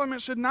favorite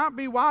compliment should not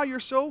be, wow,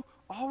 you're so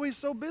always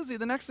so busy.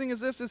 The next thing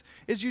is this,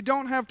 is you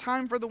don't have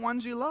time for the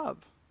ones you love.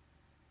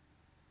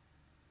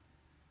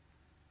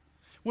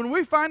 When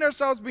we find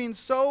ourselves being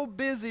so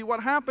busy,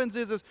 what happens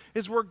is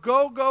we're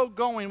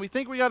going. We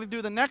think we got to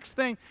do the next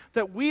thing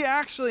that we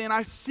actually, and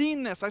I see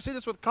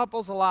this with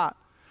couples a lot,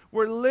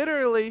 where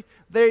literally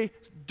they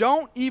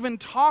don't even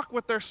talk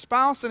with their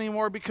spouse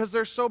anymore because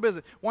they're so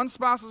busy. One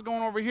spouse is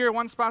going over here,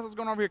 one spouse is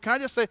going over here. Can I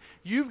just say,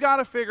 you've got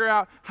to figure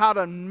out how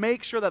to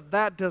make sure that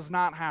that does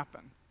not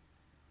happen.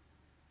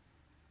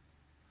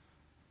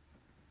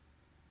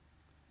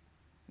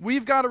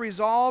 We've got to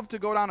resolve to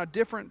go down a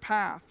different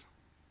path.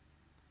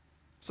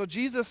 So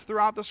Jesus,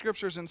 throughout the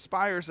scriptures,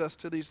 inspires us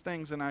to these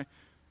things. And I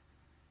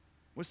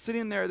was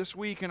sitting there this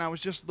week and I was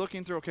just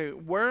looking through, okay,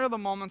 where are the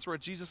moments where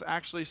Jesus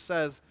actually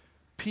says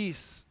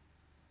peace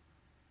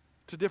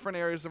to different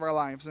areas of our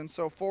lives? And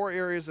so 4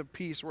 areas of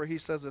peace where he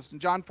says this. In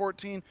John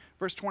 14,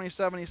 verse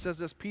 27, he says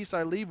this, peace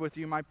I leave with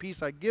you, my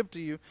peace I give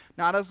to you.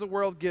 Not as the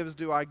world gives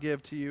do I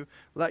give to you.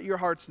 Let your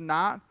hearts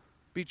not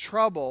be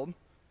troubled.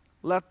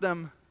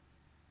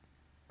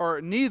 or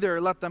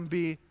neither let them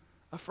be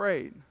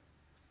afraid.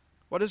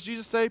 What does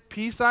Jesus say?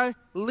 Peace I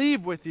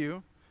leave with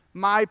you.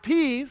 My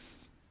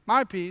peace,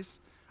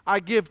 I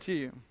give to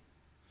you.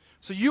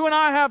 So you and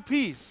I have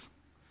peace.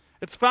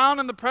 It's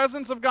found in the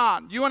presence of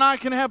God. You and I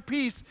can have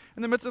peace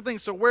in the midst of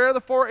things. So where are the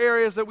 4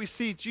 areas that we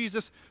see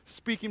Jesus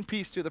speaking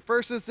peace to? The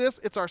first is this,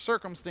 it's our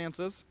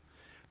circumstances.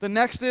 The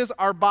next is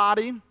our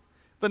body.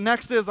 The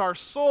next is our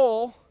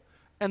soul.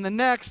 And the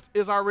next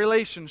is our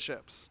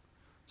relationships.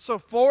 So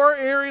 4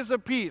 areas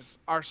of peace: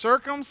 our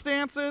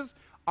circumstances,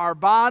 our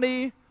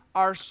body,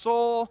 our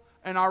soul,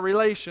 and our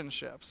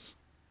relationships.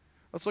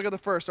 Let's look at the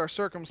first, our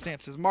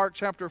circumstances. Mark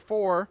chapter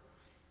 4,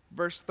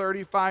 verse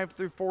 35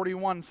 through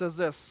 41 says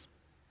this.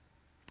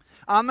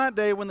 On that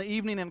day when the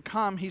evening had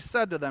come, he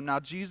said to them, now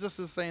Jesus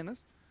is saying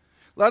this,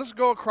 let us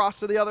go across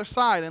to the other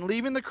side. And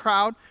leaving the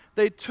crowd,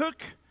 they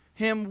took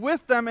him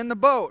with them in the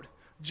boat,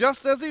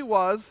 just as he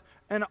was,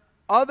 and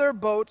other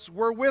boats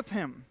were with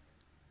him.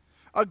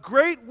 A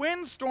great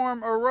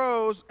windstorm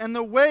arose, and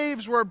the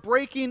waves were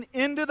breaking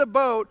into the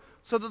boat,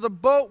 so that the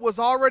boat was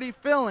already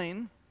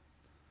filling.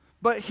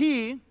 But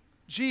he,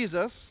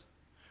 Jesus,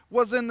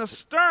 was in the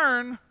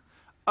stern,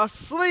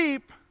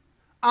 asleep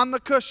on the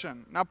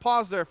cushion. Now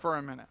pause there for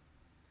a minute.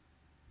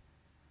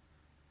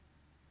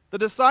 The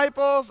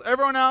disciples,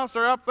 everyone else,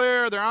 they're up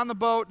there, they're on the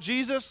boat.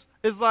 Jesus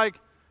is like,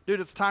 dude,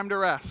 it's time to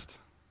rest.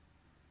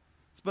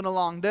 It's been a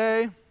long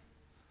day.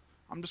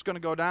 I'm just going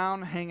to go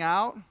down, hang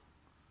out,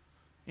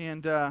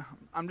 and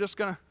I'm just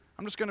going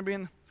to be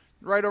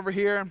right over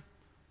here. I'm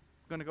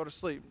going to go to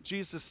sleep.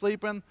 Jesus is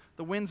sleeping.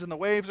 The winds and the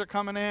waves are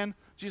coming in.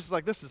 Jesus is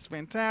like, this is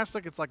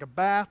fantastic. It's like a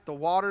bath. The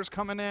water's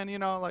coming in,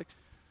 like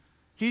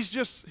he's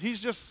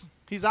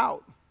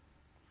out.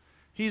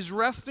 He's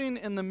resting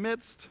in the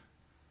midst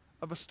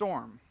of a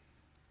storm.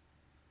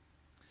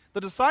 The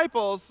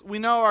disciples, we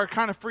know, are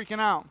kind of freaking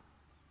out.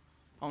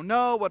 Oh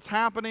no, what's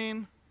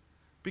happening?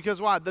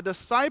 Because why? The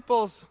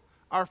disciples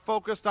are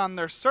focused on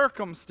their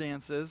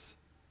circumstances,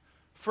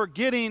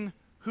 forgetting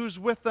who's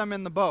with them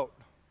in the boat.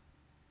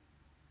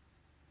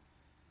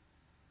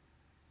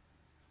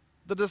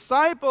 The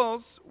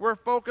disciples were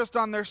focused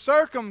on their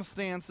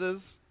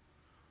circumstances,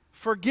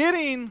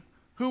 forgetting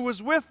who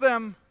was with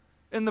them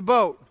in the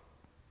boat.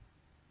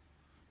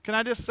 Can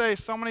I just say,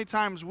 so many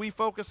times we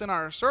focus in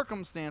our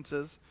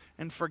circumstances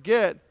and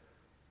forget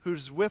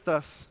who's with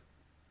us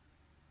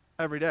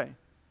every day.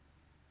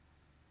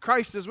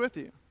 Christ is with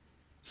you.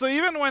 So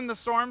even when the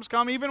storms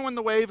come, even when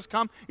the waves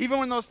come, even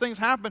when those things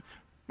happen,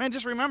 man,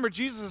 just remember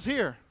Jesus is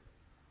here.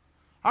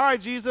 All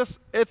right, Jesus,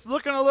 it's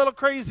looking a little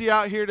crazy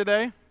out here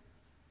today,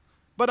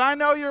 but I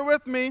know you're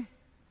with me,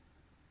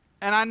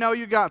 and I know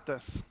you got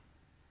this.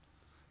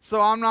 So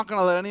I'm not going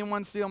to let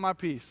anyone steal my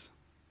peace.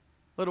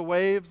 Little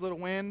waves, little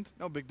wind,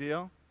 no big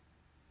deal.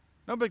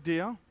 No big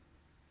deal.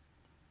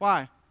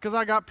 Why? Because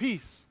I got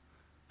peace.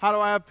 How do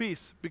I have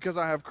peace? Because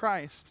I have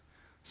Christ.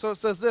 So it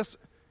says this,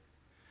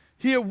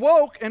 he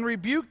awoke and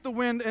rebuked the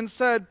wind and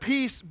said,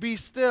 peace, be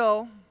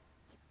still.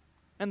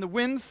 And the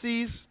wind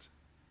ceased,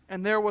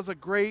 and there was a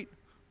great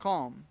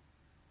calm.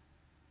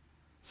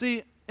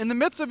 See, in the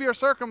midst of your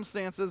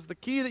circumstances, the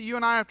key that you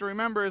and I have to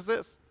remember is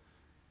this,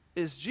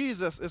 is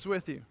Jesus is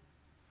with you.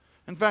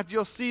 In fact,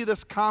 you'll see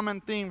this common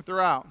theme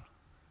throughout.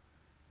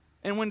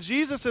 And when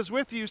Jesus is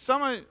with you,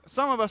 some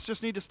of us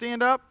just need to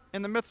stand up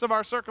in the midst of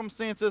our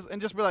circumstances and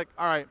just be like,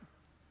 all right,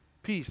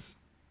 peace.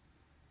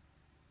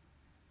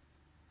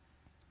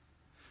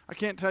 I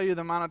can't tell you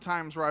the amount of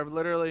times where I've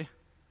literally,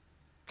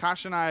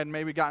 Kash and I had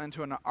maybe gotten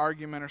into an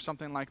argument or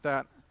something like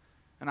that,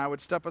 and I would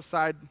step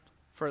aside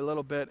for a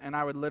little bit, and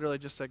I would literally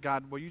just say,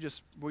 God, will you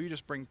just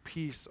bring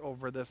peace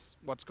over this,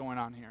 what's going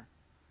on here?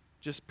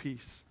 Just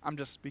peace. I'm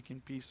just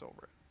speaking peace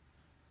over it.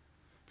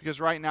 Because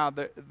right now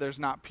there's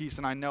not peace,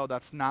 and I know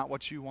that's not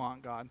what you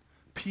want, God.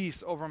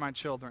 Peace over my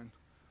children.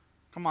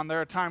 Come on, there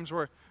are times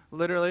where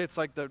literally it's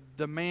like the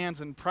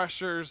demands and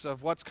pressures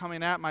of what's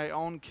coming at my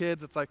own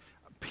kids. It's like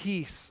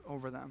peace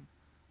over them.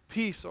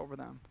 Peace over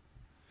them.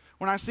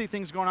 When I see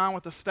things going on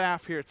with the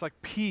staff here, it's like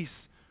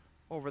peace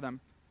over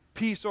them.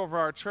 Peace over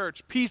our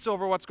church. Peace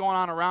over what's going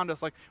on around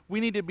us. Like we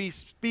need to be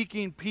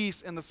speaking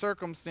peace in the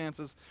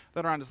circumstances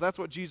that are around us. That's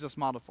what Jesus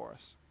modeled for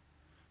us.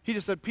 He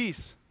just said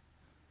peace.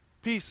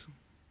 Peace.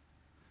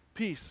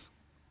 Peace.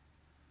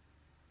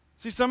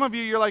 See, some of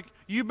you, you're like,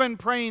 you've been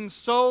praying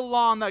so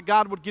long that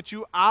God would get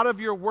you out of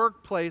your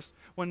workplace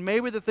when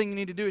maybe the thing you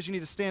need to do is you need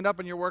to stand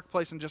up in your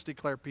workplace and just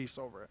declare peace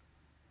over it.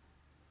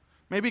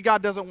 Maybe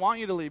God doesn't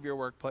want you to leave your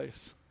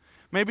workplace.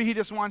 Maybe he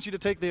just wants you to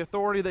take the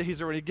authority that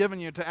he's already given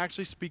you to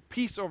actually speak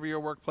peace over your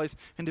workplace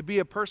and to be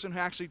a person who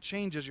actually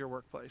changes your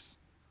workplace.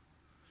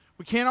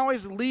 We can't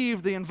always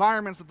leave the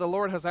environments that the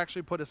Lord has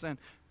actually put us in.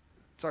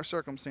 It's our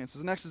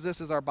circumstances. Next is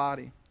this is our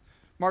body.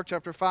 Mark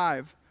chapter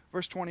 5.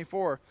 Verse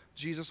 24,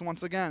 Jesus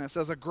once again, it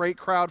says, a great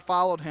crowd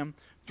followed him,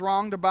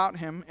 thronged about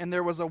him, and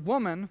there was a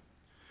woman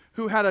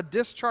who had a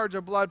discharge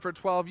of blood for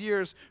 12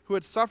 years, who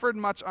had suffered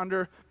much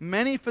under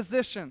many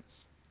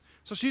physicians.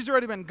 So she's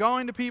already been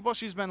going to people,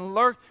 she's been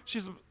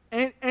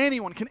can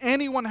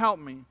anyone help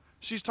me?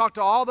 She's talked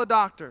to all the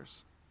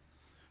doctors.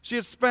 She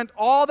had spent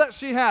all that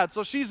she had.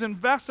 So she's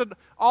invested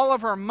all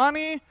of her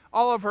money,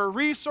 all of her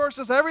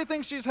resources,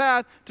 everything she's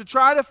had to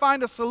try to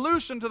find a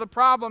solution to the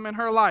problem in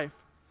her life.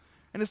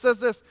 And it says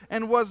this,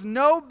 and was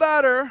no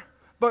better,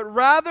 but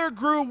rather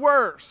grew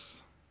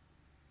worse.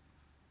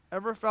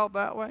 Ever felt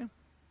that way?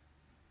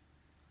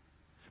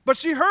 But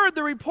she heard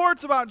the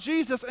reports about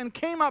Jesus and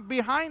came up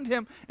behind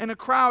him in a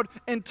crowd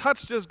and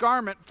touched his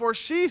garment. For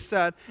she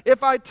said,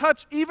 if I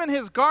touch even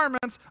his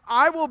garments,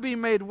 I will be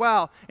made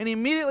well. And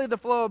immediately the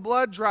flow of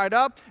blood dried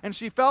up, and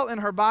she felt in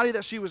her body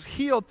that she was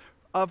healed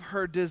of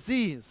her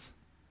disease.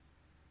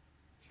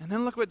 And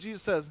then look what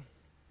Jesus says.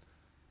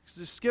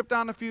 Just skip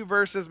down a few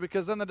verses,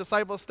 because then the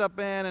disciples step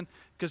in, and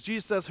because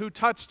Jesus says, who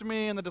touched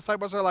me? And the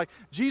disciples are like,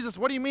 Jesus,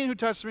 what do you mean who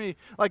touched me?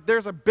 Like,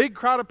 there's a big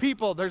crowd of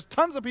people. There's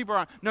tons of people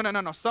around.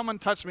 No. Someone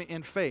touched me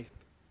in faith.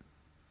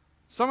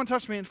 Someone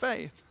touched me in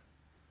faith.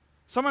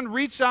 Someone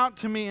reached out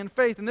to me in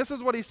faith. And this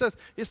is what he says.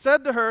 He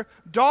said to her,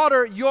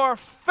 daughter, your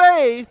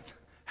faith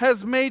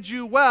has made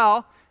you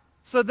well.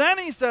 So then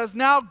he says,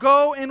 now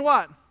go in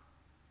what?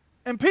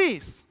 In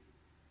peace.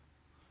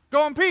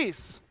 Go in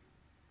peace.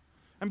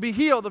 And be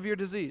healed of your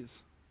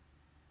disease.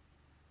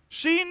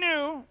 She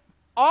knew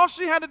all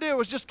she had to do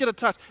was just get a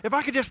touch. If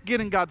I could just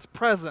get in God's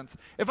presence,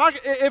 if I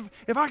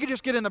could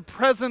just get in the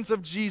presence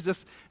of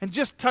Jesus and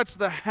just touch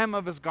the hem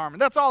of his garment,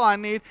 that's all I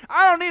need.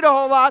 I don't need a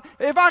whole lot.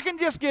 If I can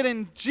just get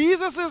in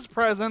Jesus'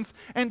 presence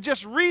and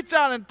just reach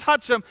out and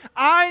touch him,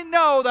 I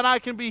know that I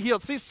can be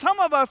healed. See, some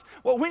of us,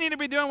 what we need to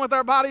be doing with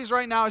our bodies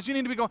right now is you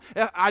need to be going,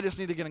 I just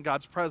need to get in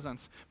God's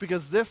presence,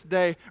 because this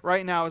day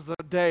right now is the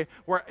day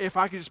where if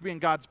I could just be in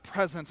God's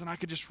presence and I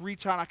could just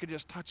reach out and I could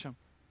just touch him,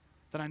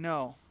 then I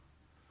know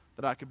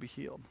that I could be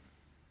healed.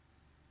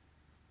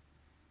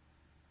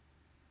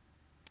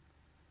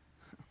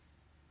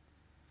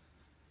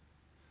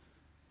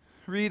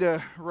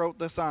 Rita wrote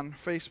this on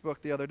Facebook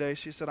the other day.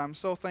 She said, I'm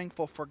so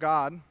thankful for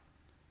God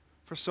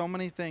for so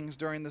many things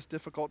during this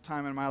difficult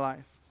time in my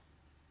life.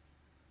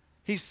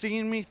 He's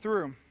seen me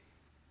through. And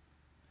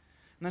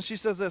then she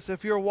says this,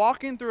 if you're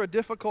walking through a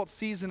difficult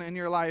season in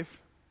your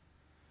life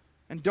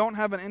and don't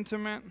have an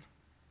intimate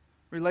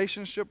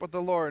relationship with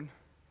the Lord,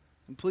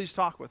 then please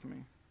talk with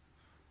me.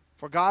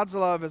 For God's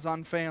love is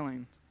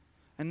unfailing,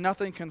 and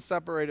nothing can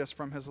separate us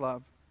from his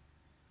love.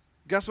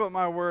 Guess what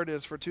my word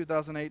is for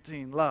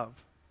 2018? Love.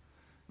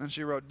 And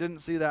she wrote,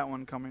 didn't see that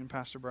one coming,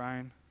 Pastor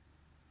Brian.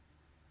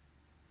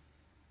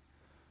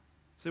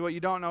 See, what you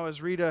don't know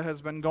is Rita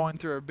has been going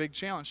through a big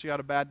challenge. She got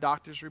a bad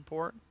doctor's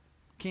report.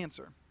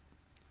 Cancer.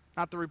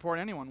 Not the report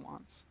anyone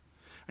wants.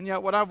 And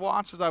yet what I've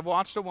watched is I've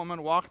watched a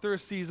woman walk through a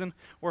season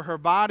where her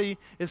body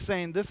is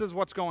saying this is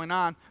what's going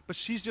on, but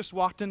she's just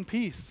walked in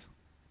peace.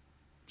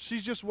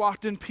 She's just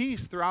walked in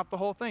peace throughout the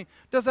whole thing.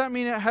 Does that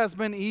mean it has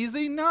been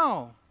easy?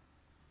 No.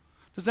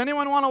 Does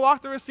anyone want to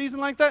walk through a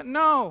season like that?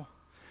 No.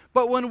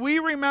 But when we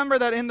remember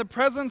that in the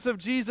presence of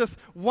Jesus,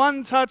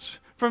 one touch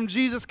from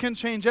Jesus can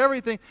change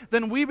everything,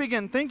 then we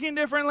begin thinking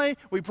differently,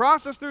 we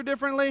process through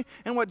differently,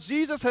 and what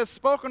Jesus has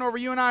spoken over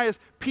you and I is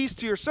peace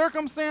to your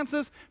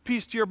circumstances,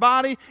 peace to your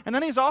body, and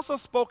then he's also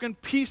spoken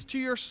peace to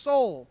your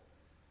soul.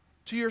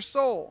 To your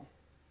soul.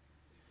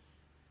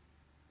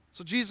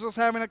 So Jesus was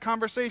having a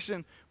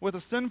conversation with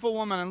a sinful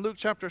woman in Luke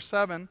chapter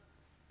 7,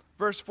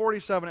 verse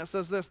 47. It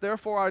says this,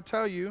 therefore I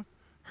tell you,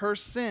 her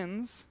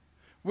sins,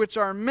 which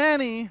are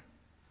many,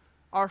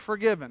 are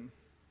forgiven.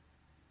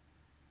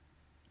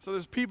 So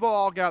there's people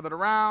all gathered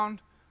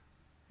around.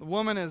 The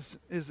woman is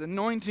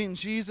anointing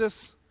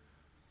Jesus.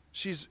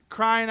 She's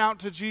crying out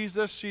to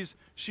Jesus.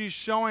 She's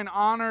showing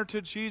honor to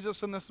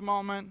Jesus in this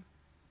moment.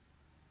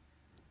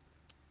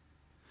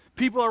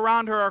 People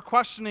around her are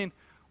questioning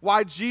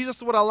why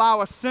Jesus would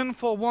allow a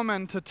sinful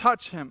woman to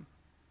touch him.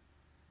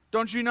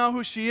 Don't you know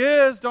who she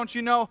is? Don't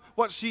you know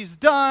what she's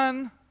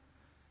done?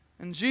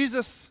 And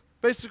Jesus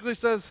basically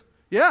says,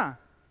 yeah,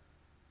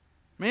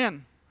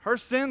 man, her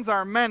sins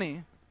are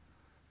many.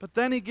 But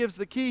then he gives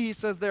the key. He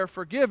says they're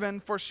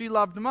forgiven, for she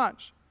loved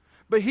much.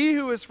 But he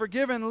who is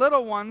forgiven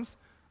little ones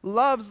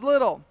loves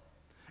little.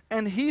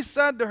 And he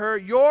said to her,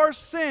 your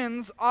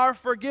sins are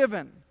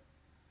forgiven.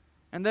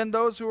 And then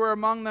those who were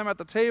among them at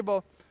the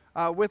table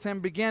with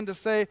him began to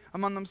say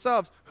among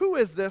themselves, who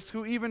is this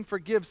who even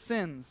forgives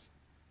sins?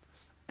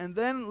 And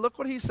then look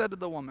what he said to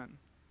the woman.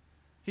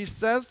 He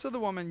says to the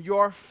woman,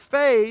 your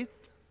faith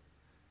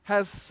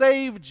has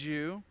saved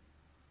you.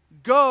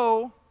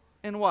 Go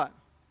in what?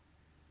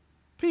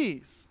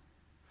 Peace.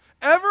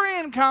 Every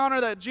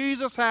encounter that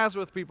Jesus has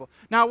with people.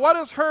 Now, what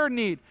is her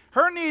need?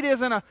 Her need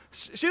isn't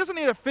she doesn't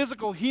need a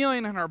physical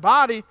healing in her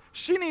body.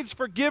 She needs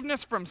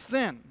forgiveness from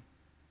sin.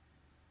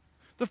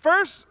 The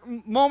first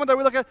moment that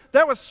we look at,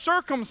 that was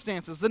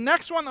circumstances. The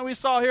next one that we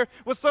saw here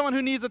was someone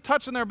who needs a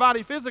touch in their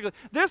body physically.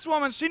 This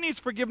woman, she needs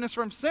forgiveness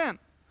from sin.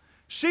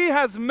 She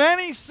has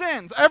many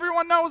sins.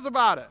 Everyone knows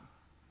about it.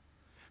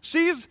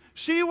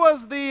 She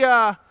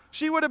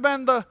would have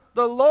been the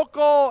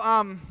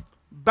local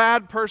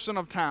bad person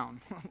of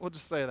town. We'll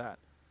just say that.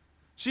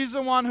 She's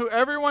the one who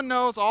everyone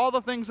knows all the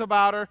things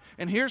about her,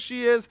 and here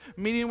she is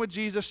meeting with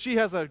Jesus. She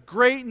has a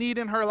great need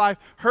in her life.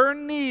 Her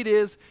need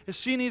is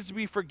she needs to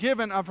be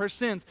forgiven of her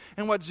sins.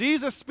 And what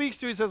Jesus speaks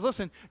to, he says,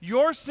 listen,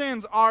 your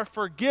sins are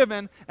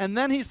forgiven. And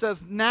then he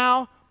says,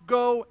 now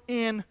go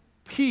in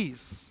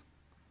peace.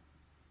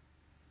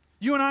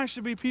 You and I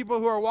should be people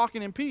who are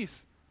walking in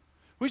peace.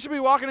 We should be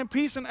walking in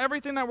peace in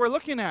everything that we're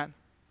looking at.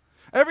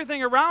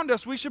 Everything around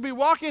us, we should be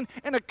walking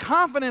in a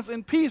confidence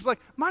and peace. Like,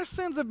 my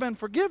sins have been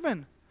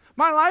forgiven.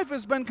 My life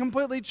has been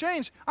completely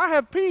changed. I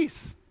have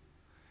peace.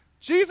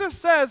 Jesus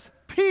says,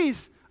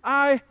 peace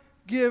I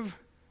give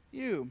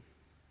you.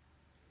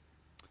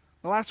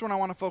 The last one I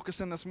want to focus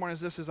in this morning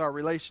is our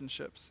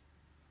relationships.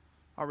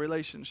 Our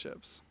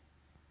relationships.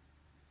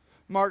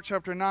 Mark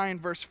chapter 9,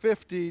 verse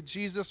 50,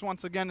 Jesus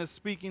once again is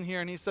speaking here,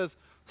 and he says,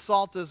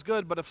 salt is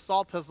good, but if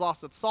salt has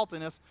lost its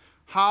saltiness,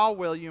 how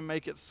will you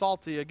make it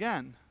salty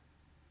again?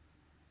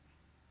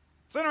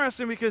 It's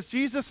interesting because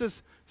Jesus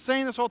is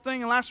saying this whole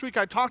thing, and last week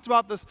I talked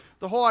about this,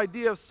 the whole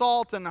idea of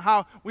salt and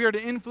how we are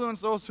to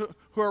influence those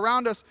who are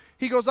around us.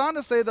 He goes on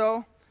to say,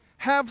 though,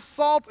 have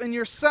salt in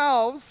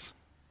yourselves.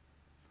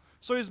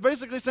 So he's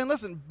basically saying,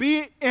 listen,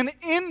 be an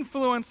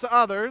influence to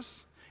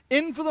others,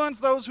 influence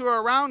those who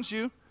are around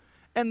you,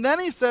 and then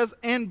he says,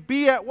 and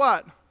be at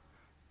what?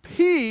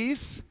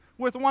 Peace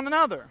with one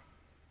another.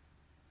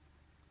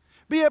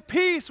 Be at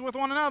peace with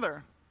one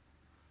another.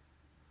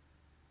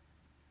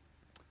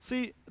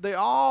 See, they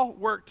all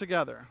work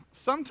together.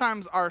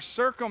 Sometimes our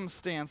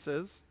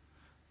circumstances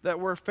that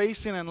we're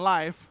facing in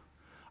life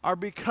are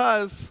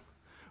because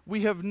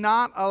we have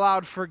not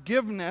allowed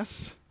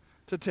forgiveness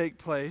to take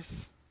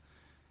place,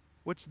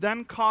 which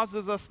then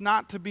causes us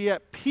not to be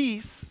at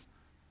peace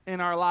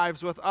in our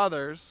lives with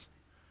others,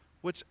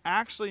 which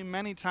actually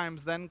many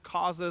times then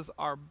causes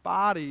our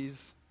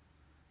bodies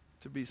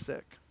to be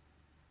sick.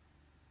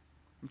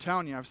 I'm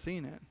telling you, I've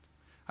seen it.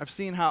 I've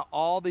seen how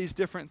all these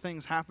different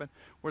things happen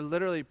where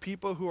literally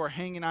people who are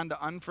hanging on to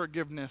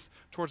unforgiveness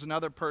towards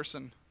another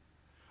person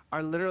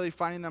are literally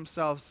finding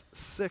themselves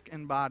sick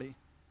in body,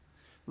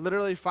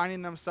 literally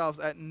finding themselves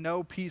at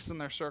no peace in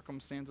their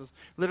circumstances,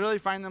 literally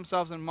finding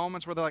themselves in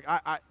moments where they're like,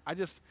 I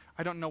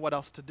don't know what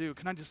else to do.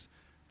 Can I just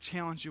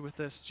challenge you with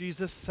this?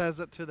 Jesus says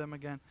it to them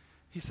again.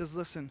 He says,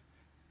 listen,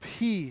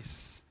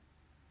 peace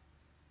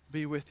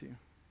be with you.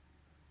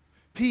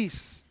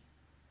 Peace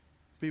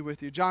be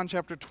with you. John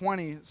chapter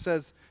 20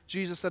 says,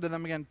 Jesus said to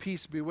them again,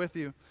 peace be with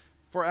you.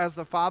 For as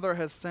the Father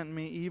has sent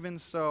me, even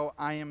so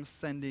I am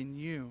sending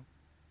you.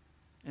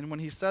 And when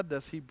he said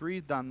this, he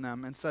breathed on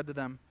them and said to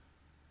them,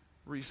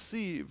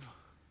 receive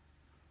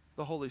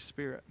the Holy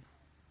Spirit.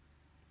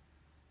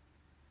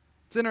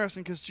 It's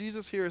interesting because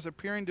Jesus here is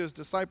appearing to his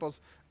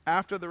disciples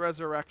after the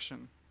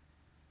resurrection.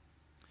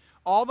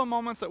 All the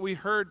moments that we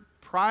heard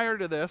prior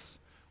to this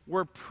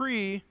were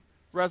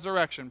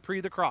pre-resurrection,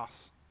 pre the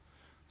cross.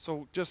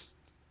 So just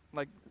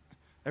like,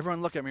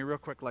 everyone look at me real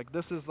quick. Like,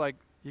 this is like,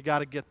 you got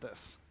to get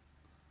this.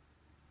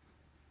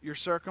 Your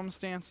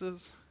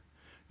circumstances,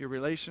 your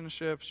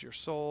relationships, your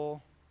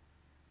soul,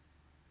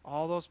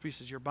 all those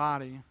pieces, your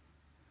body.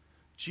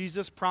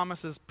 Jesus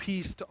promises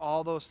peace to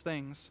all those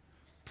things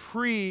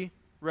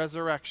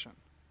pre-resurrection.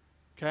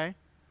 Okay?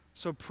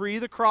 So pre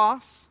the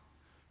cross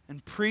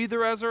and pre the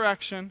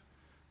resurrection,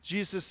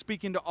 Jesus is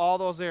speaking to all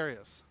those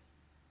areas.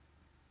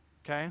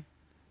 Okay?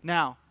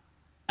 Now,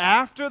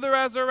 after the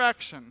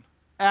resurrection,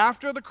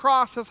 after the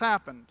cross has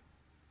happened,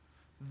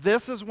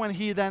 this is when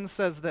he then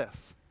says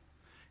this.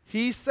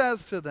 He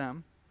says to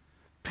them,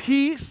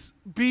 peace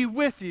be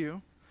with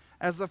you.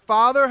 As the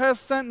Father has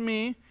sent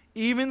me,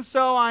 even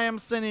so I am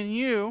sending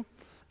you.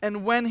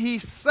 And when he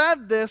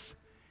said this,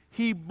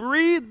 he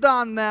breathed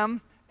on them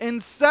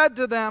and said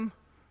to them,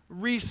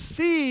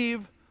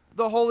 receive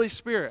the Holy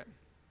Spirit.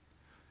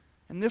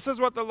 And this is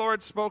what the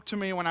Lord spoke to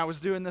me when I was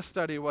doing this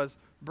study was,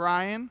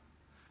 Brian,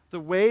 the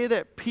way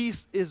that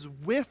peace is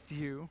with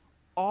you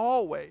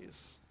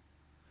always.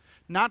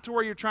 Not to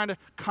where you're trying to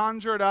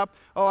conjure it up.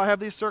 Oh, I have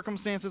these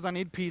circumstances. I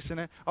need peace in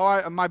it.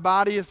 Oh, my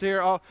body is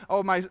here. Oh,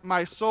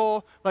 my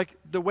soul. Like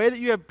the way that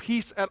you have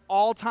peace at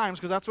all times,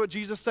 because that's what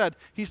Jesus said.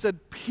 He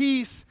said,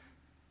 peace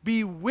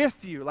be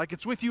with you. Like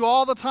it's with you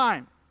all the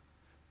time.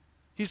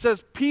 He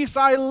says, peace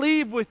I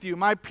leave with you.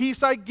 My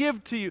peace I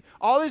give to you.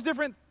 All these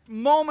different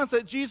moments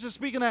that Jesus is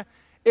speaking that,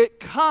 it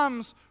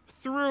comes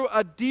through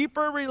a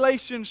deeper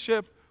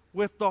relationship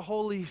with the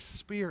Holy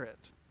Spirit.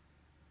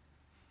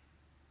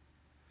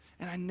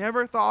 And I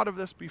never thought of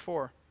this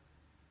before.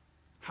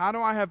 How do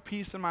I have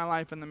peace in my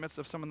life in the midst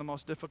of some of the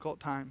most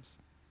difficult times?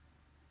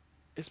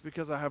 It's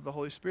because I have the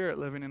Holy Spirit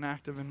living and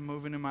active and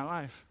moving in my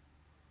life.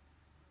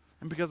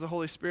 And because the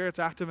Holy Spirit's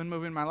active and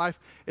moving in my life,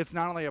 it's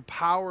not only a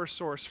power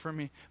source for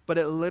me, but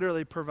it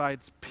literally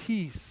provides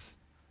peace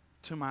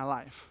to my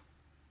life.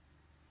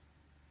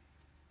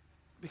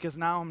 Because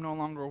now I'm no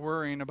longer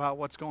worrying about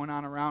what's going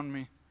on around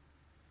me.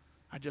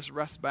 I just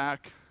rest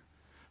back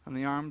in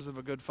the arms of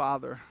a good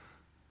Father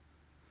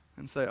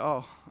and say,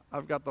 oh,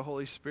 I've got the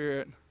Holy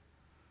Spirit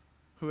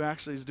who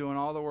actually is doing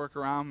all the work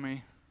around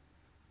me.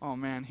 Oh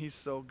man, he's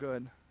so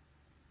good.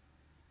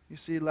 You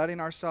see, letting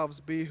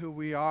ourselves be who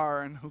we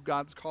are and who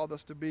God's called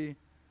us to be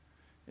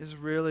is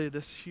really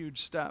this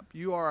huge step.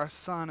 You are a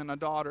son and a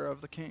daughter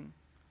of the King.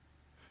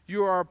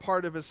 You are a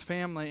part of his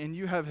family, and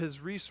you have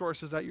his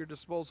resources at your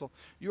disposal.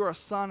 You are a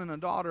son and a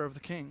daughter of the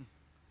King.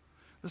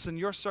 Listen,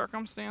 your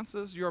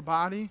circumstances, your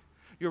body,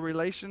 your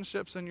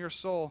relationships, and your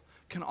soul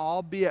can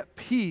all be at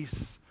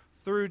peace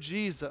through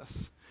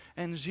Jesus.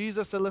 And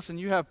Jesus said, listen,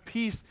 you have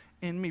peace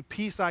in me,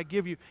 peace I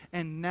give you,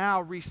 and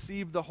now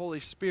receive the Holy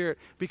Spirit,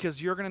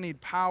 because you're going to need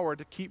power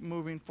to keep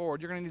moving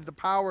forward. You're going to need the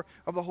power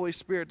of the Holy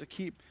Spirit to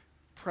keep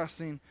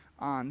pressing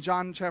on.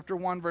 John chapter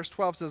 1 verse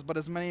 12 says, but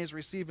as many as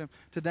receive him,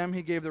 to them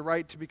he gave the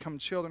right to become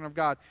children of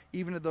God,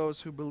 even to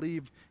those who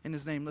believe in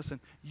his name. Listen,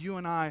 you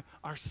and I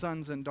are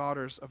sons and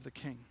daughters of the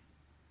King.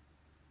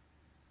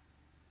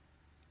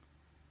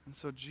 And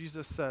so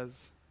Jesus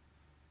says,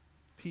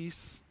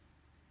 peace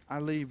I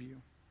leave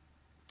you,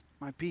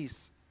 my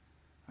peace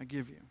I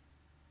give you.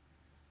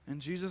 And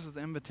Jesus'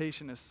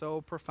 invitation is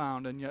so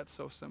profound and yet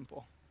so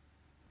simple.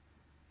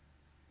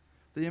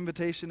 The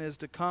invitation is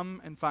to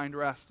come and find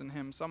rest in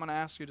him. So I'm going to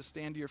ask you to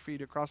stand to your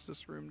feet across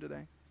this room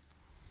today.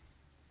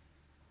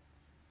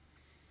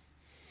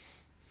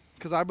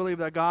 Because I believe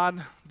that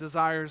God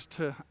desires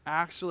to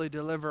actually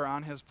deliver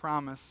on his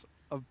promise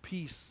of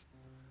peace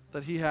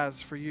that he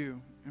has for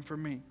you and for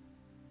me.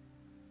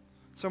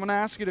 So I'm going to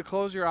ask you to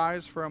close your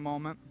eyes for a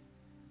moment.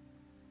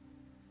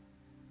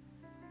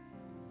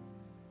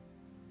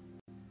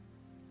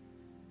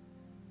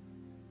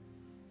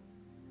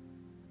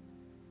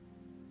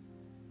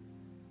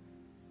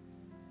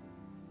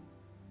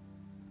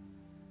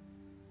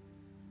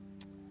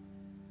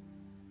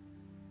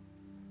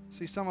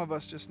 See, some of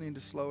us just need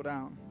to slow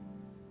down.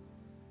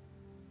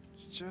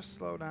 Just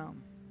slow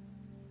down.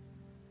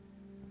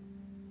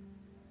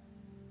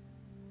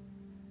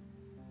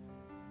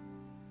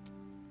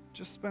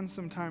 Just spend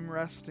some time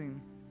resting.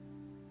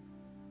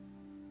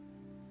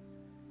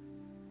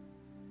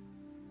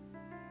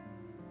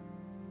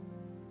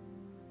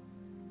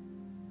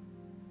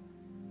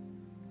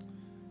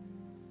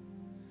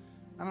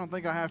 I don't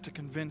think I have to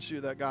convince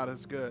you that God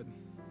is good.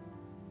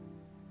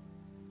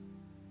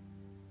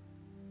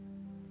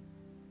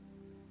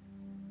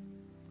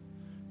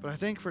 But I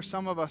think for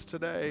some of us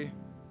today,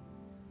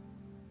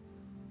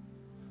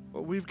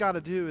 what we've got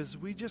to do is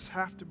we just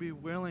have to be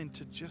willing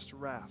to just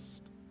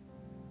rest.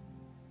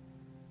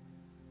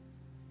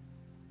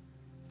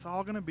 It's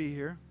all going to be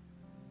here.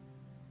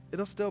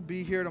 It'll still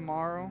be here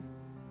tomorrow.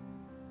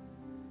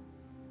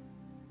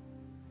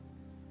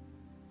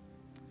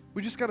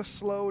 We just got to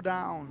slow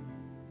down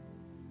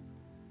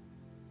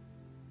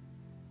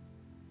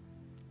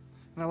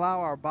and allow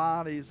our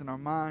bodies and our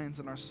minds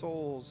and our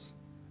souls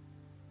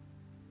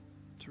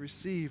to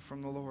receive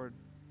from the Lord.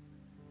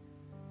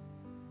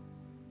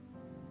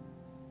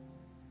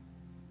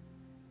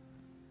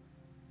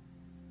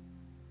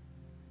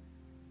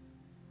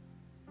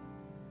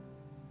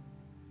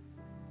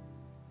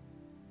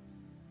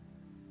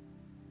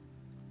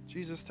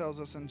 Jesus tells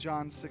us in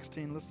John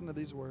 16, listen to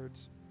these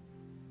words.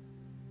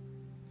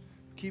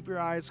 Keep your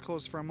eyes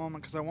closed for a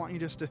moment, because I want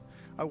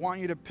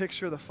you to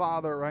picture the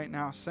Father right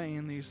now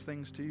saying these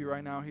things to you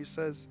right now. He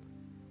says,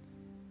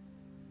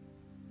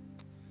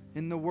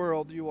 in the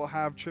world you will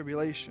have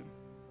tribulation,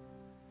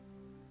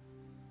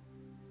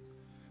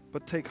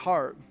 but take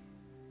heart,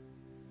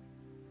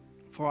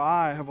 for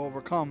I have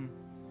overcome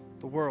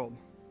the world.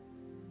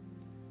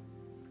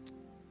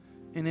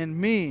 And in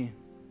me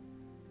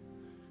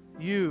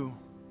you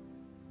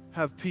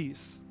have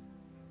peace.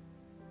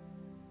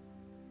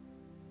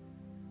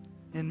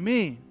 In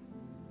me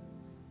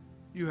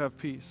you have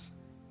peace.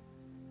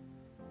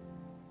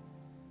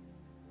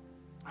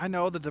 I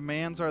know the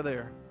demands are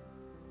there,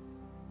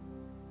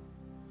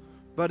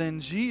 but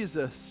in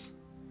Jesus,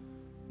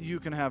 you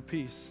can have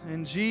peace.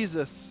 In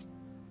Jesus,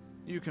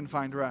 you can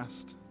find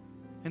rest.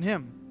 In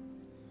him,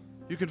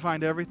 you can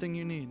find everything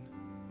you need.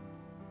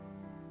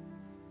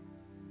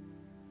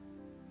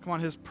 Come on,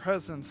 his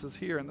presence is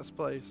here in this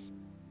place.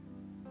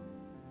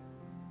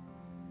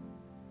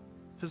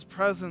 His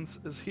presence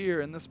is here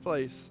in this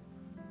place,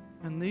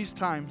 in these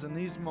times, in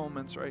these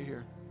moments right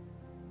here.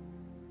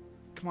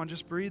 Come on,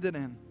 just breathe it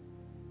in.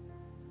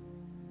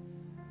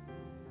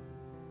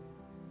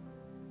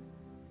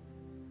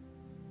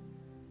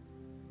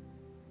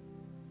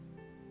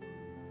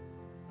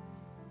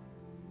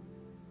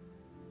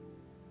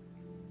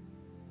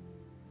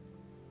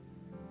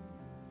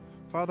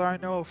 Father, I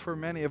know for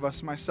many of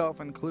us,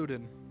 myself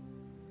included,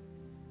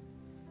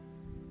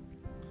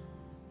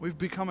 we've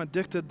become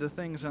addicted to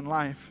things in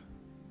life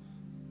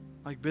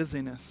like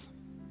busyness.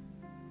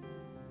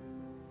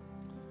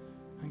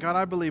 And God,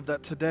 I believe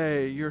that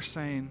today you're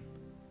saying,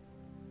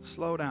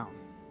 slow down,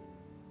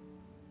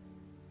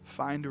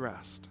 find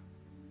rest,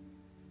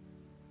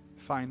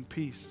 find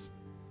peace.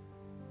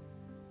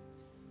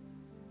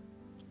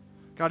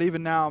 God,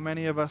 even now,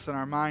 many of us in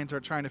our minds are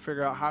trying to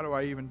figure out, how do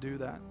I even do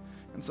that?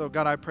 And so,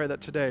 God, I pray that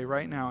today,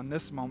 right now, in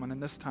this moment, in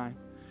this time,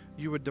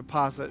 you would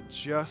deposit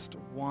just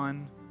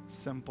one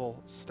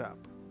simple step.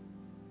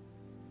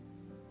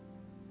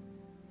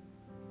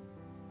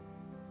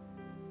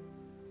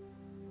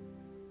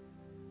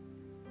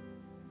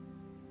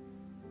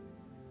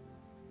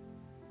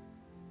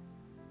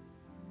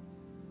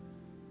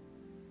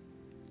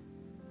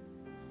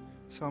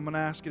 So I'm going to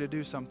ask you to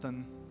do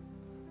something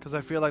because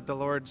I feel like the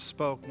Lord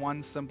spoke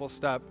one simple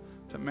step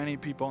to many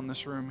people in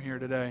this room here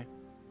today.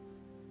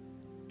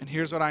 And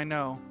here's what I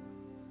know.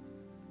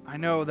 I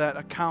know that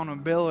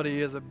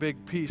accountability is a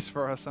big piece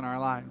for us in our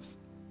lives.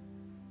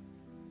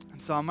 And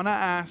so I'm going to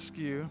ask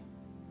you,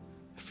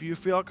 if you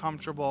feel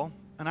comfortable,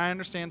 and I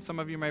understand some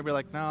of you may be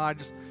like, no, I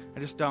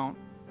just don't.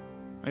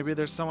 Maybe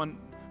there's someone,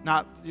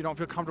 you don't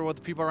feel comfortable with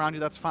the people around you,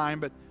 that's fine,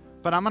 but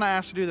I'm going to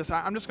ask you to do this.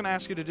 I'm just going to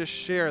ask you to just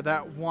share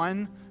that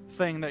one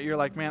thing that you're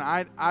like, man,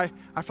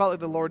 I felt like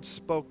the Lord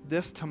spoke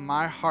this to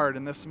my heart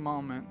in this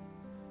moment.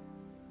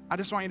 I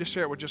just want you to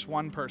share it with just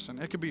one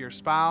person. It could be your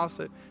spouse.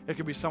 It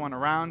could be someone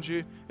around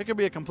you. It could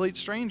be a complete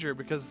stranger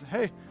because,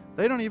 hey,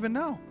 they don't even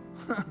know.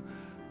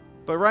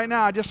 But right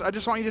now, I just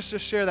want you to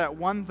just share that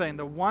one thing,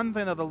 the one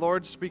thing that the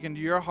Lord's speaking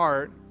to your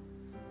heart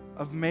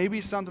of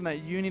maybe something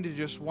that you need to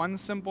just one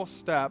simple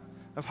step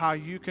of how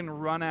you can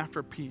run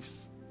after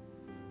peace.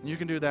 And you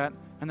can do that.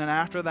 And then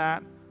after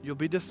that, you'll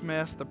be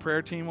dismissed. The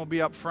prayer team will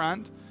be up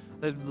front.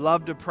 They'd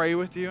love to pray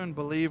with you and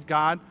believe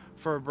God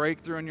for a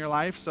breakthrough in your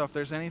life. So if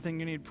there's anything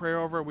you need prayer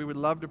over, we would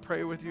love to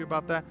pray with you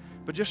about that.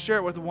 But just share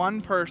it with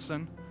one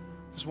person,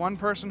 just one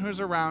person who's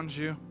around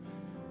you.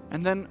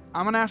 And then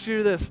I'm going to ask you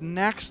to do this.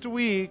 Next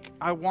week,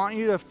 I want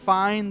you to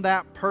find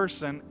that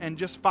person and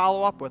just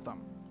follow up with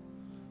them.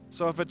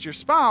 So if it's your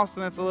spouse,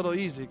 then it's a little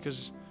easy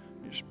because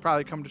you should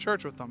probably come to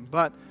church with them.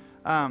 But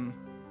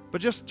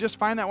just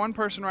find that one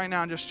person right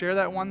now and just share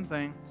that one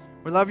thing.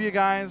 We love you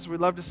guys. We'd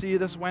love to see you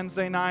this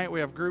Wednesday night. We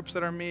have groups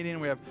that are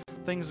meeting. We have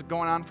things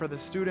going on for the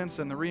students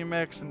and the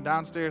remix and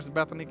downstairs and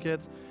Bethany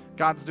kids.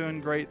 God's doing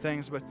great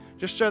things. But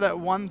just share that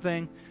one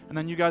thing, and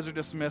then you guys are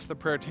dismissed. The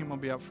prayer team will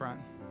be up front.